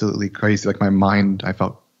absolutely crazy. Like my mind, I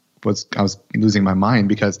was losing my mind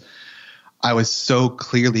because I was so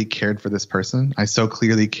clearly cared for this person. I so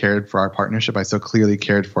clearly cared for our partnership. I so clearly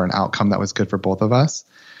cared for an outcome that was good for both of us.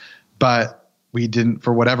 But we didn't,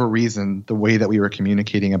 for whatever reason, the way that we were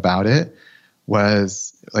communicating about it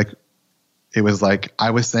was like, it was like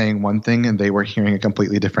I was saying one thing and they were hearing a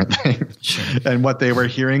completely different thing. Sure. And what they were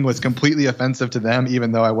hearing was completely offensive to them,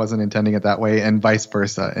 even though I wasn't intending it that way, and vice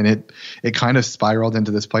versa. And it kind of spiraled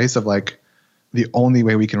into this place of like, the only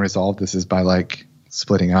way we can resolve this is by like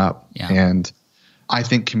splitting up. Yeah. And I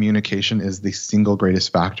think communication is the single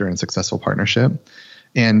greatest factor in successful partnership.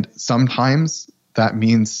 And sometimes that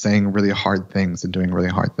means saying really hard things and doing really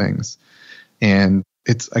hard things. And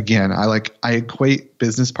it's, again, I equate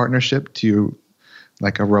business partnership to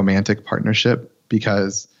like a romantic partnership,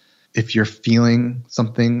 because if you're feeling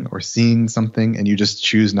something or seeing something and you just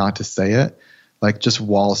choose not to say it, like just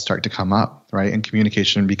walls start to come up, right? And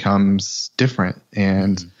communication becomes different.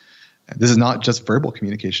 And this is not just verbal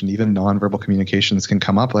communication, even nonverbal communications can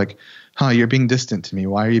come up like, you're being distant to me.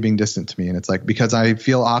 Why are you being distant to me? And it's like, because I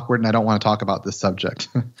feel awkward and I don't want to talk about this subject.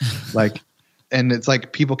 And it's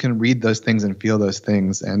like people can read those things and feel those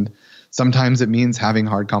things. And sometimes it means having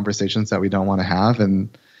hard conversations that we don't want to have.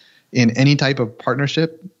 And in any type of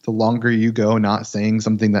partnership, the longer you go not saying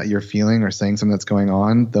something that you're feeling or saying something that's going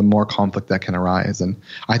on, the more conflict that can arise. And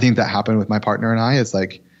I think that happened with my partner and I. It's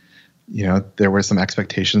like, there were some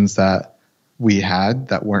expectations that we had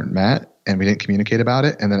that weren't met and we didn't communicate about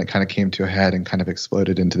it. And then it kind of came to a head and kind of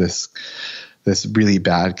exploded into this really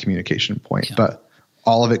bad communication point. Yeah. But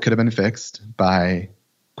all of it could have been fixed by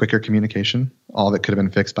quicker communication. All of it could have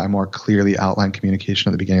been fixed by more clearly outlined communication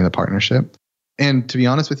at the beginning of the partnership. And to be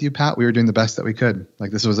honest with you, Pat, we were doing the best that we could. Like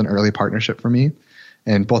this was an early partnership for me,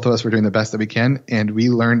 and both of us were doing the best that we can. And we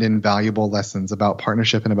learned invaluable lessons about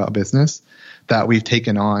partnership and about business that we've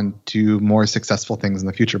taken on to more successful things in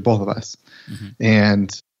the future, both of us. Mm-hmm.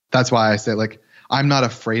 And that's why I say, like, I'm not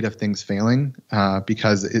afraid of things failing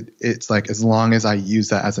because it's like, as long as I use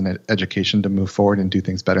that as an education to move forward and do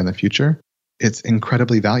things better in the future, it's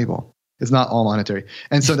incredibly valuable. It's not all monetary.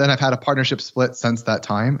 And so then I've had a partnership split since that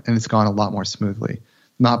time, and it's gone a lot more smoothly.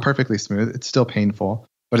 Not perfectly smooth. It's still painful,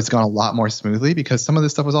 but it's gone a lot more smoothly because some of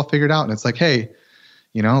this stuff was all figured out. And it's like, hey,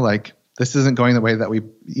 like this isn't going the way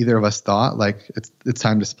that either of us thought. Like it's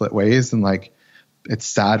time to split ways. And like, it's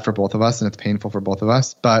sad for both of us and it's painful for both of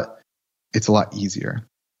us, but it's a lot easier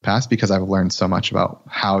past because I've learned so much about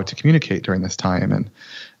how to communicate during this time.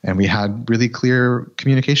 And we had really clear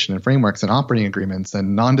communication and frameworks and operating agreements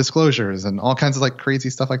and non-disclosures and all kinds of like crazy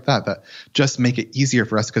stuff like that just make it easier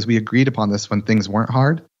for us because we agreed upon this when things weren't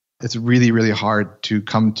hard. It's really, really hard to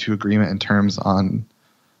come to agreement in terms on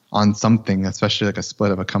something, especially like a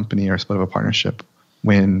split of a company or a split of a partnership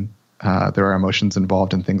when there are emotions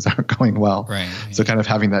involved and things aren't going well. Right. So kind of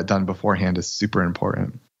having that done beforehand is super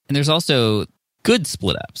important. And there's also good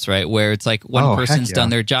split ups, right? Where it's like one person's done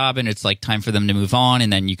their job and it's like time for them to move on.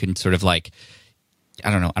 And then you can sort of like, I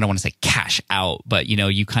don't want to say cash out, but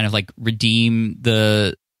you kind of like redeem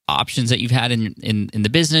the options that you've had in the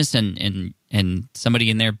business and somebody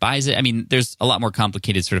in there buys it. I mean, there's a lot more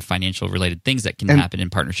complicated sort of financial related things that can happen in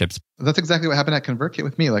partnerships. That's exactly what happened at ConvertKit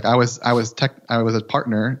with me. Like I was a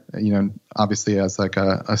partner, obviously as like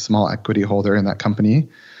a small equity holder in that company.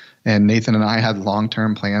 And Nathan and I had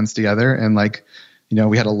long-term plans together, and like,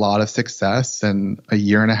 we had a lot of success. And a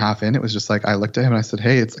year and a half in, it was just like, I looked at him and I said,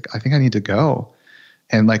 hey, it's like, I think I need to go.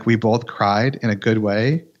 And like, we both cried in a good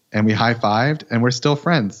way and we high-fived and we're still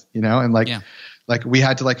friends, and like like we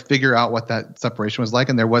had to like figure out what that separation was like.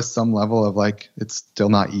 And there was some level of like, it's still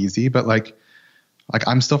not easy, but like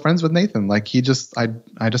I'm still friends with Nathan. Like I just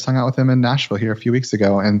hung out with him in Nashville here a few weeks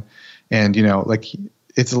ago. And like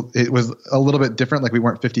it was a little bit different. Like we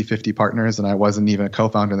weren't 50-50 partners and I wasn't even a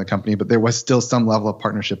co-founder in the company, but there was still some level of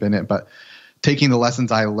partnership in it. But taking the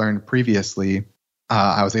lessons I learned previously,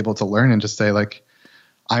 I was able to learn and just say like,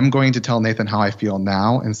 I'm going to tell Nathan how I feel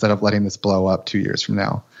now instead of letting this blow up 2 years from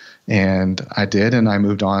now. And I did, and I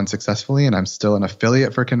moved on successfully, and I'm still an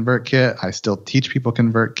affiliate for ConvertKit. I still teach people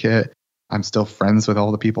ConvertKit. I'm still friends with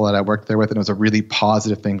all the people that I worked there with, and it was a really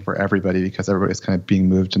positive thing for everybody because everybody's kind of being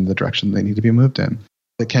moved in the direction they need to be moved in.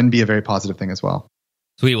 It can be a very positive thing as well.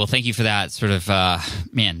 Sweet. Well, thank you for that sort of,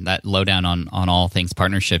 that lowdown on all things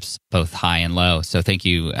partnerships, both high and low. So thank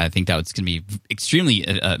you. I think that was going to be extremely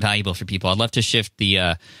valuable for people. I'd love to shift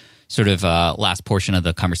the sort of last portion of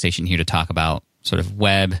the conversation here to talk about sort of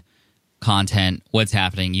web content, what's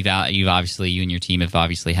happening. You've obviously, you and your team have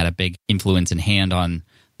obviously had a big influence and hand on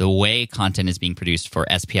the way content is being produced for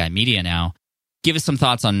SPI Media now. Give us some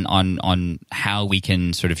thoughts on how we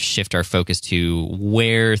can sort of shift our focus to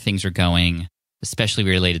where things are going, especially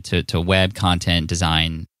related to web content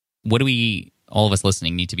design. What do we, all of us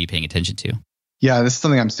listening, need to be paying attention to? Yeah, this is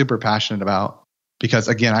something I'm super passionate about because,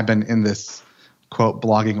 again, I've been in this, quote,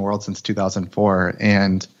 blogging world since 2004.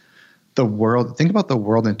 And the world, think about the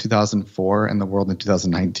world in 2004 and the world in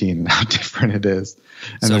 2019 and how different it is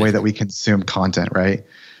and the way that we consume content, right?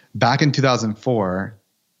 Back in 2004,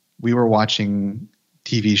 we were watching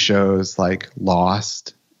TV shows like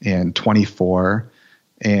Lost and 24,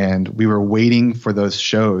 and we were waiting for those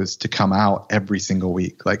shows to come out every single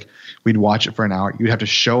week. Like we'd watch it for an hour. You'd have to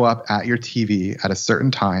show up at your TV at a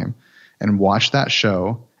certain time and watch that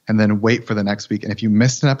show and then wait for the next week. And if you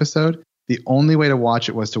missed an episode, the only way to watch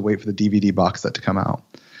it was to wait for the DVD box set to come out.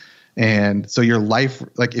 And so your life,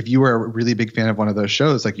 like if you were a really big fan of one of those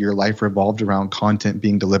shows, like your life revolved around content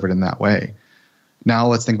being delivered in that way. Now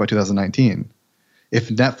let's think about 2019. If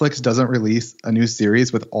Netflix doesn't release a new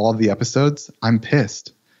series with all of the episodes, I'm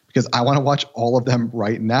pissed because I want to watch all of them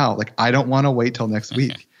right now. Like I don't want to wait till next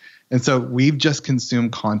week. And so we've just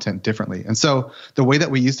consumed content differently. And so the way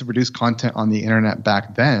that we used to produce content on the internet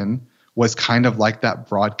back then was kind of like that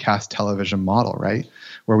broadcast television model, right?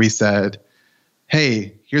 Where we said,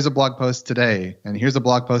 hey, here's a blog post today and here's a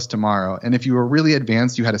blog post tomorrow. And if you were really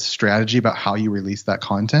advanced, you had a strategy about how you release that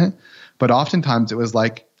content. But oftentimes it was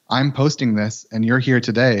like, I'm posting this and you're here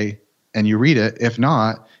today and you read it. If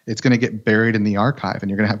not, it's going to get buried in the archive and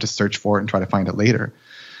you're going to have to search for it and try to find it later.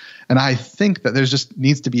 And I think that there's just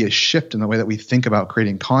needs to be a shift in the way that we think about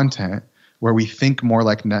creating content where we think more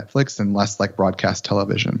like Netflix and less like broadcast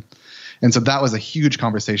television. And so that was a huge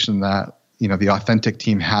conversation that, the Authentic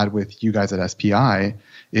team had with you guys at SPI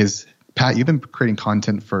is, Pat, you've been creating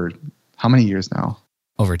content for how many years now?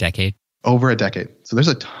 Over a decade. Over a decade. So there's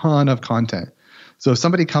a ton of content. So if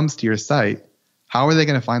somebody comes to your site, how are they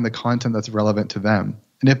going to find the content that's relevant to them?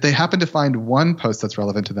 And if they happen to find one post that's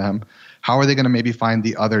relevant to them, how are they going to maybe find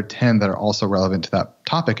the other 10 that are also relevant to that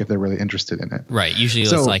topic if they're really interested in it? Right. Usually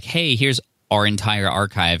it's like, hey, here's our entire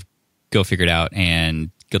archive. Go figure it out and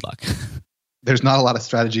good luck. There's not a lot of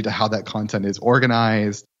strategy to how that content is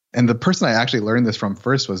organized. And the person I actually learned this from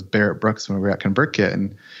first was Barrett Brooks when we were at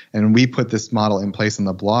ConvertKit. And we put this model in place in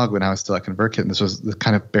the blog when I was still at ConvertKit. And this was the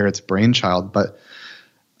kind of Barrett's brainchild. But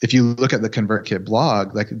if you look at the ConvertKit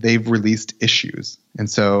blog, like they've released issues. And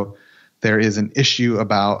so there is an issue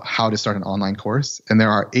about how to start an online course. And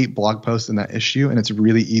there are 8 blog posts in that issue. And it's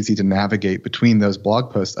really easy to navigate between those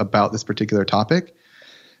blog posts about this particular topic.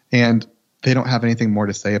 And they don't have anything more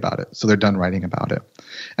to say about it. So they're done writing about it.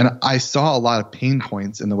 And I saw a lot of pain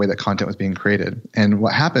points in the way that content was being created. And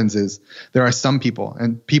what happens is there are some people,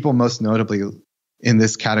 and people most notably in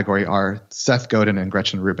this category are Seth Godin and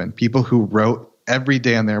Gretchen Rubin, people who wrote every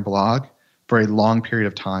day on their blog for a long period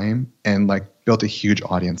of time and like built a huge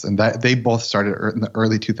audience. And that they both started in the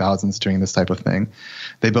early 2000s doing this type of thing.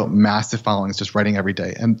 They built massive followings just writing every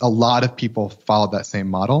day. And a lot of people followed that same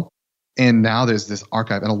model. And now there's this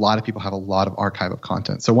archive, and a lot of people have a lot of archive of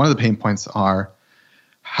content. So one of the pain points are,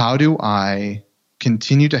 how do I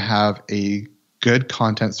continue to have a good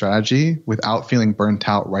content strategy without feeling burnt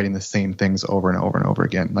out writing the same things over and over and over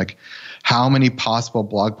again? Like, how many possible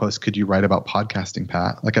blog posts could you write about podcasting,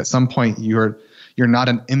 Pat? Like at some point you're not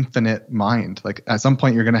an infinite mind. Like at some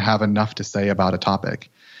point you're going to have enough to say about a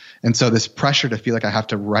topic. And so this pressure to feel like I have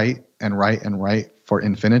to write and write and write for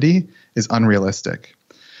infinity is unrealistic.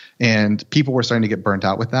 And people were starting to get burnt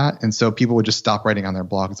out with that. And so people would just stop writing on their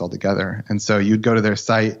blogs altogether. And so you'd go to their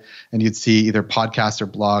site and you'd see either podcasts or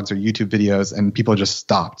blogs or YouTube videos, and people just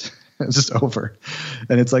stopped. It's just over.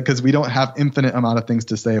 And it's like, because we don't have infinite amount of things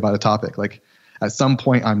to say about a topic. Like at some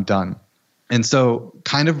point I'm done. And so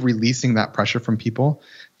kind of releasing that pressure from people,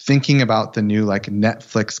 thinking about the new like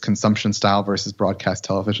Netflix consumption style versus broadcast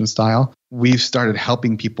television style, we've started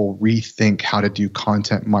helping people rethink how to do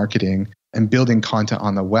content marketing and building content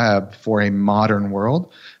on the web for a modern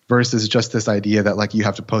world versus just this idea that like you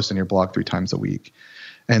have to post on your blog 3 times a week.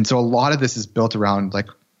 And so a lot of this is built around like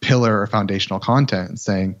pillar or foundational content and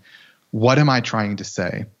saying, what am I trying to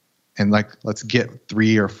say? And like, let's get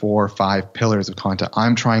 3 or 4 or 5 pillars of content.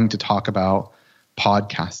 I'm trying to talk about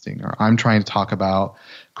podcasting, or I'm trying to talk about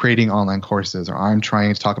creating online courses, or I'm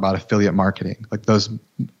trying to talk about affiliate marketing. Like those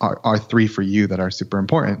are 3 for you that are super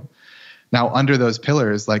important. Now, under those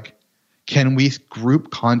pillars, like, can we group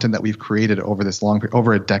content that we've created over this long period,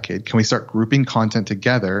 over a decade? Can we start grouping content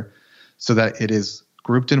together so that it is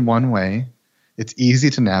grouped in one way? It's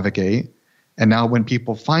easy to navigate. And now when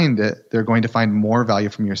people find it, they're going to find more value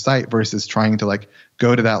from your site versus trying to like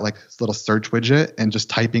go to that like little search widget and just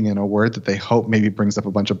typing in a word that they hope maybe brings up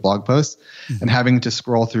a bunch of blog posts and having to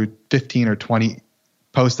scroll through 15 or 20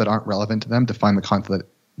 posts that aren't relevant to them to find the content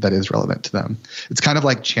that is relevant to them. It's kind of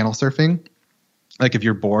like channel surfing. Like if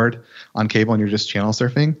you're bored on cable and you're just channel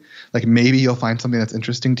surfing, like maybe you'll find something that's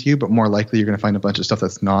interesting to you, but more likely you're going to find a bunch of stuff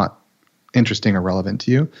that's not interesting or relevant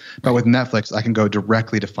to you. But with Netflix, I can go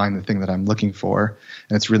directly to find the thing that I'm looking for,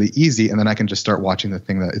 and it's really easy. And then I can just start watching the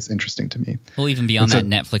thing that is interesting to me. Well, even beyond that,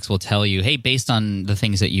 Netflix will tell you, hey, based on the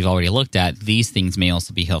things that you've already looked at, these things may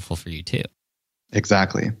also be helpful for you too.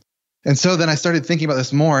 Exactly. And so then I started thinking about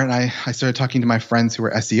this more, and I started talking to my friends who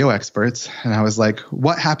were SEO experts, and I was like,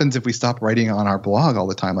 what happens if we stop writing on our blog all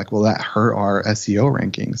the time? Like, will that hurt our SEO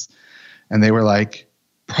rankings? And they were like,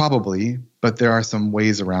 probably, but there are some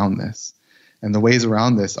ways around this. And the ways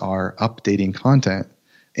around this are updating content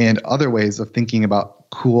and other ways of thinking about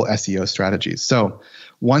cool SEO strategies. So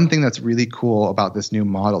one thing that's really cool about this new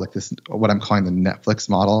model, like this, what I'm calling the Netflix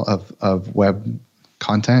model of web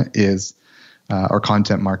content is, or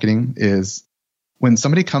content marketing, is when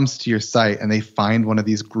somebody comes to your site and they find one of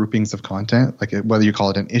these groupings of content, like whether you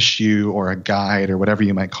call it an issue or a guide or whatever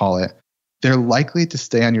you might call it, they're likely to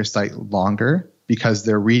stay on your site longer because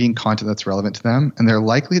they're reading content that's relevant to them, and they're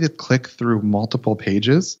likely to click through multiple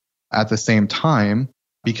pages at the same time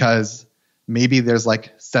because maybe there's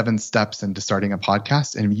like 7 steps into starting a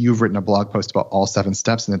podcast and you've written a blog post about all 7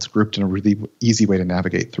 steps and it's grouped in a really easy way to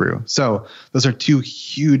navigate through. So those are 2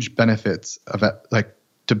 huge benefits of it, like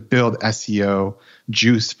to build SEO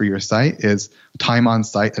juice for your site is time on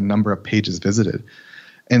site and number of pages visited.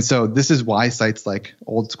 And so this is why sites like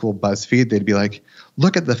old school BuzzFeed, they'd be like,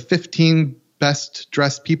 look at the 15 best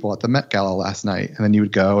dressed people at the Met Gala last night. And then you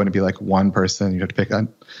would go and it'd be like one person. You'd have to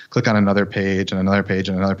click on another page and another page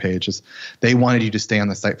and another page. They wanted you to stay on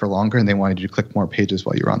the site for longer, and they wanted you to click more pages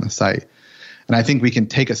while you were on the site. And I think we can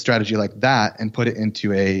take a strategy like that and put it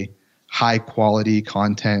into a high quality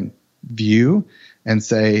content view and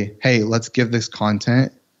say, hey, let's give this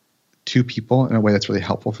content to people in a way that's really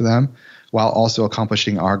helpful for them, while also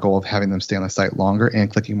accomplishing our goal of having them stay on the site longer and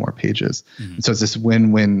clicking more pages. Mm-hmm. So it's this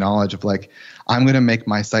win-win knowledge of like, I'm going to make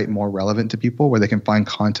my site more relevant to people where they can find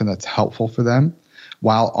content that's helpful for them,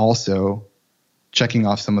 while also checking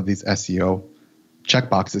off some of these SEO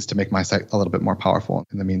checkboxes to make my site a little bit more powerful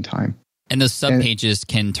in the meantime. And those sub-pages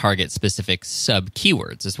can target specific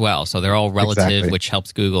sub-keywords as well. So they're all relative, exactly, which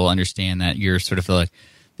helps Google understand that you're sort of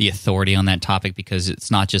the authority on that topic, because it's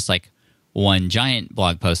not just like one giant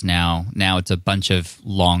blog post now. Now it's a bunch of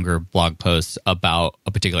longer blog posts about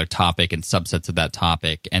a particular topic and subsets of that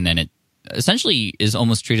topic. And then it essentially is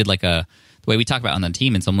almost treated like the way we talk about it on the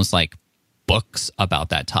team, it's almost like books about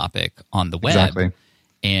that topic on the web. Exactly.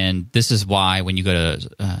 And this is why when you go to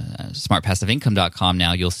smartpassiveincome.com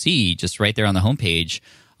now, you'll see just right there on the homepage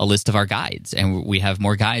a list of our guides. And we have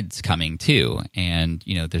more guides coming too. And,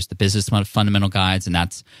 you know, there's the business fundamental guides, and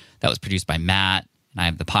that was produced by Matt. And I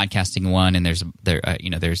have the podcasting one, and there's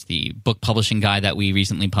the book publishing guide that we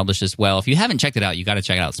recently published as well. If you haven't checked it out, you got to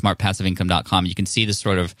check it out, smartpassiveincome.com. You can see this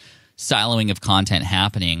sort of siloing of content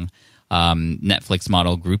happening, Netflix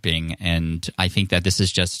model grouping. And I think that this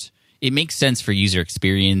is just, it makes sense for user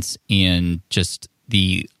experience and just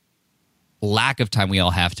the lack of time we all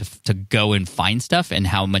have to go and find stuff, and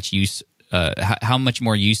how much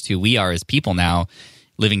more used to we are as people now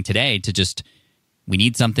living today to just, we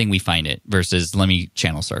need something, we find it, versus let me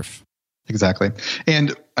channel surf. Exactly.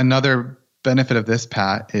 And another benefit of this,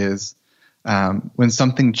 Pat, is when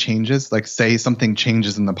something changes, like say something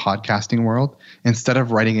changes in the podcasting world, instead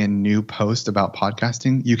of writing a new post about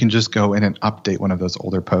podcasting, you can just go in and update one of those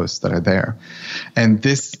older posts that are there. And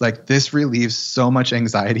this relieves so much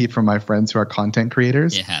anxiety from my friends who are content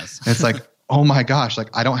creators. It has. It's like, oh my gosh, like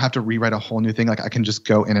I don't have to rewrite a whole new thing. Like I can just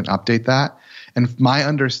go in and update that. And my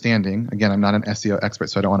understanding, again, I'm not an SEO expert,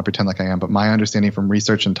 so I don't want to pretend like I am, but my understanding from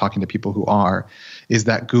research and talking to people who are, is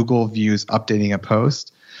that Google views updating a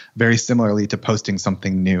post very similarly to posting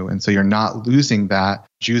something new. And so you're not losing that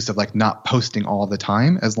juice of like not posting all the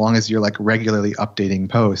time, as long as you're like regularly updating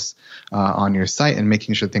posts on your site and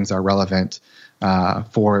making sure things are relevant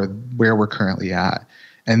for where we're currently at.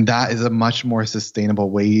 And that is a much more sustainable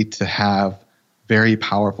way to have very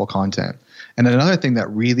powerful content. And another thing that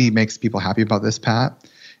really makes people happy about this, Pat,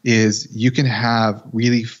 is you can have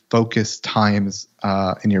really focused times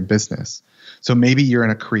in your business. So maybe you're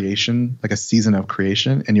in a creation, like a season of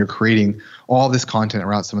creation, and you're creating all this content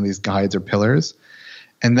around some of these guides or pillars.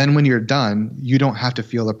 And then when you're done, you don't have to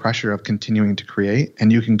feel the pressure of continuing to create,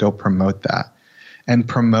 and you can go promote that. And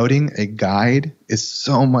promoting a guide is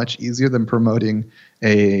so much easier than promoting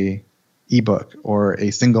a ebook or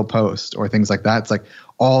a single post or things like that. It's like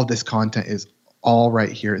all this content is all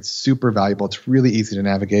right here. It's super valuable. It's really easy to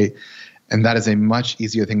navigate. And that is a much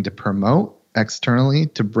easier thing to promote externally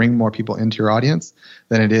to bring more people into your audience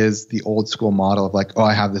than it is the old school model of like, oh,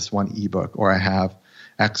 I have this one ebook or I have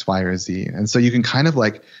X, Y, or Z. And so you can kind of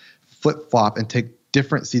like flip flop and take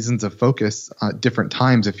different seasons of focus at different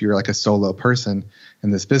times if you're like a solo person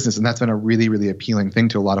in this business. And that's been a really, really appealing thing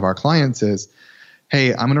to a lot of our clients is,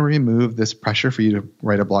 hey, I'm going to remove this pressure for you to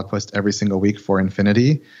write a blog post every single week for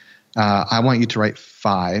infinity. I want you to write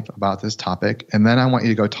 5 about this topic, and then I want you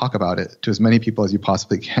to go talk about it to as many people as you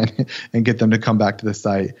possibly can and get them to come back to the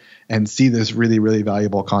site and see this really, really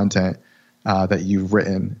valuable content that you've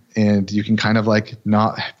written. And you can kind of like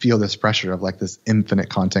not feel this pressure of like this infinite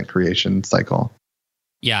content creation cycle.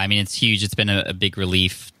 Yeah, I mean, it's huge. It's been a big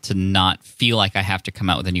relief to not feel like I have to come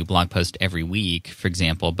out with a new blog post every week, for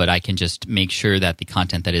example, but I can just make sure that the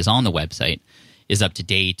content that is on the website is up to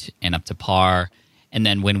date and up to par. And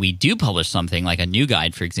then when we do publish something like a new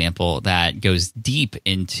guide, for example, that goes deep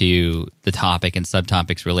into the topic and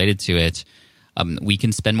subtopics related to it, we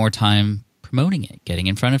can spend more time promoting it, getting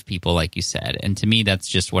in front of people, like you said. And to me, that's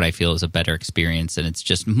just what I feel is a better experience. And it's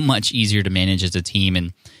just much easier to manage as a team.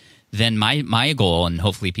 And then my goal, and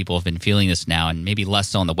hopefully people have been feeling this now, and maybe less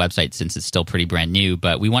so on the website since it's still pretty brand new,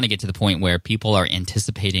 but we want to get to the point where people are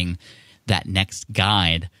anticipating that next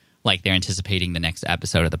guide like they're anticipating the next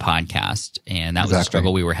episode of the podcast. And that was a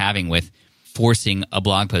struggle we were having with forcing a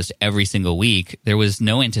blog post every single week. There was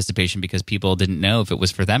no anticipation because people didn't know if it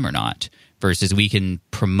was for them or not, versus we can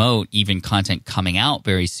promote even content coming out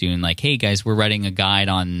very soon. Like, hey guys, we're writing a guide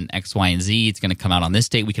on X, Y, and Z. It's going to come out on this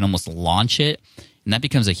date. We can almost launch it. And that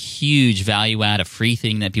becomes a huge value add, a free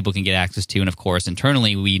thing that people can get access to. And of course,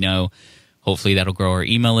 internally, we know hopefully that'll grow our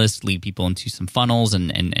email list, lead people into some funnels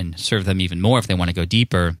and serve them even more if they want to go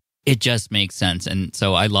deeper. It just makes sense. And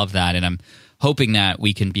so I love that. And I'm hoping that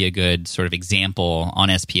we can be a good sort of example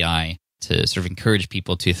on SPI to sort of encourage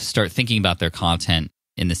people to start thinking about their content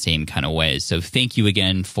in the same kind of ways. So thank you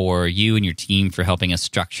again for you and your team for helping us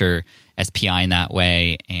structure SPI in that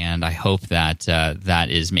way. And I hope that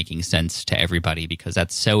that is making sense to everybody because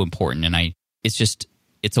that's so important. And it's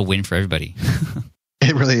a win for everybody.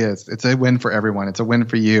 It really is. It's a win for everyone. It's a win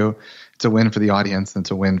for you. It's a win for the audience. And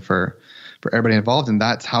it's a win for everybody involved. And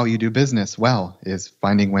that's how you do business well, is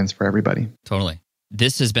finding wins for everybody. Totally.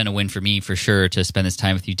 This has been a win for me for sure to spend this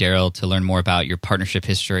time with you, Darrell, to learn more about your partnership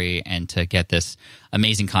history and to get this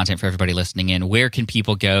amazing content for everybody listening in. Where can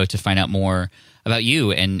people go to find out more about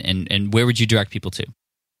you and where would you direct people to?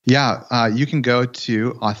 Yeah, you can go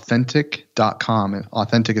to authentic.com. And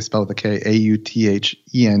authentic is spelled with a K,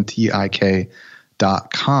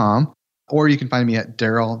 AUTHENTIK.com. Or you can find me at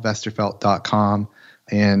darrellvesterfelt.com.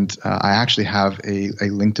 And I actually have a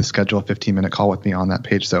link to schedule a 15-minute call with me on that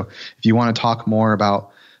page. So if you want to talk more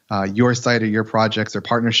about your site or your projects or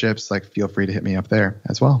partnerships, like feel free to hit me up there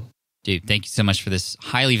as well. Dude, thank you so much for this.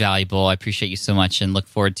 Highly valuable. I appreciate you so much and look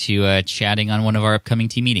forward to chatting on one of our upcoming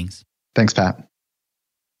team meetings. Thanks, Pat.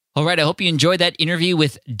 All right. I hope you enjoyed that interview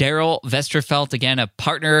with Darrell Vesterfelt. Again, a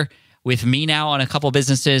partner with me now on a couple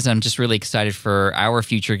businesses. I'm just really excited for our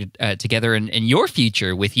future together and your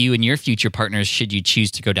future with you and your future partners should you choose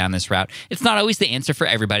to go down this route. It's not always the answer for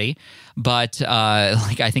everybody, but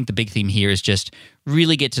I think the big theme here is just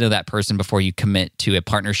really get to know that person before you commit to a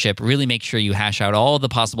partnership. Really make sure you hash out all the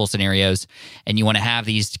possible scenarios and you want to have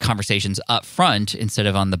these conversations up front instead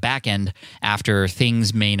of on the back end after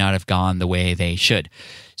things may not have gone the way they should.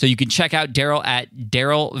 So you can check out Darrell at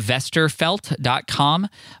darrellvesterfelt.com,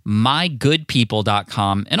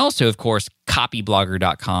 mygoodpeople.com, and also, of course,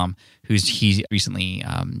 copyblogger.com, who's he's recently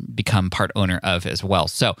become part owner of as well.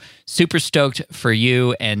 So super stoked for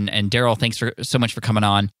you. And Darrell, thanks so much for coming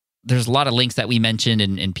on. There's a lot of links that we mentioned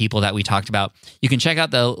and people that we talked about. You can check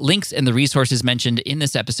out the links and the resources mentioned in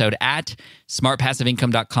this episode at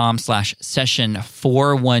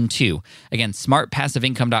smartpassiveincome.com/session412. Again,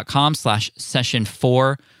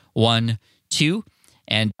 smartpassiveincome.com/session412.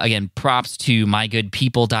 And again, props to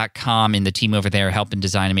mygoodpeople.com and the team over there helping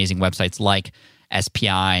design amazing websites like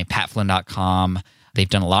SPI, patflynn.com. They've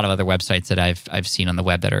done a lot of other websites that I've seen on the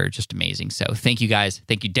web that are just amazing. So thank you guys.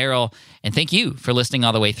 Thank you, Darrell. And thank you for listening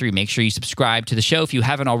all the way through. Make sure you subscribe to the show if you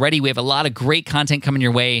haven't already. We have a lot of great content coming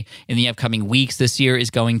your way in the upcoming weeks. This year is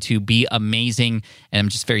going to be amazing. And I'm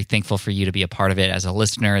just very thankful for you to be a part of it as a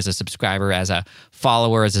listener, as a subscriber, as a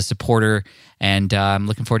follower, as a supporter. And I'm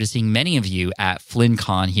looking forward to seeing many of you at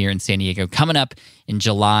FlynnCon here in San Diego coming up in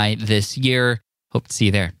July this year. Hope to see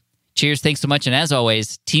you there. Cheers. Thanks so much. And as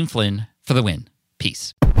always, Team Flynn for the win.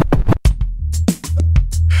 Peace.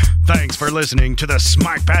 Thanks for listening to the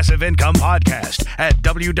Smart Passive Income Podcast at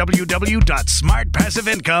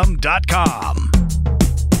www.smartpassiveincome.com.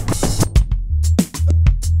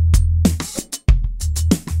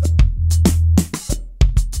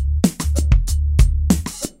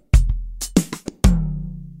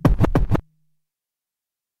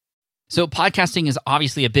 So podcasting is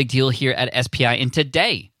obviously a big deal here at SPI, and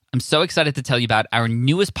today I'm so excited to tell you about our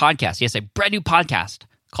newest podcast. Yes, a brand new podcast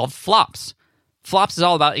called Flops. Flops is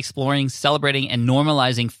all about exploring, celebrating, and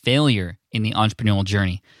normalizing failure in the entrepreneurial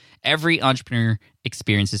journey. Every entrepreneur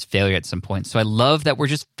experiences failure at some point, so I love that we're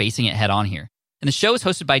just facing it head on here. And the show is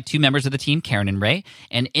hosted by two members of the team, Karen and Ray,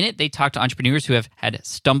 and in it, they talk to entrepreneurs who have had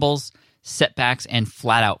stumbles, setbacks, and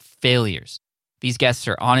flat-out failures. These guests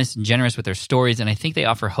are honest and generous with their stories, and I think they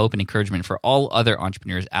offer hope and encouragement for all other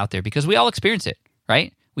entrepreneurs out there because we all experience it,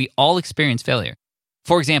 right? We all experience failure.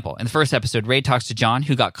 For example, in the first episode, Ray talks to John,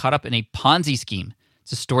 who got caught up in a Ponzi scheme.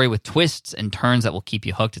 It's a story with twists and turns that will keep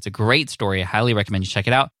you hooked. It's a great story. I highly recommend you check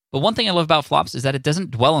it out. But one thing I love about Flops is that it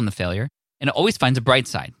doesn't dwell on the failure, and it always finds a bright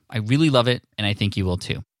side. I really love it, and I think you will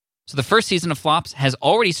too. So the first season of Flops has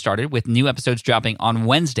already started with new episodes dropping on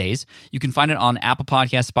Wednesdays. You can find it on Apple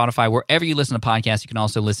Podcasts, Spotify, wherever you listen to podcasts. You can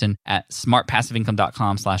also listen at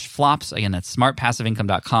smartpassiveincome.com/flops. Again, that's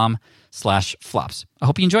smartpassiveincome.com/flops. I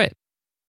hope you enjoy it.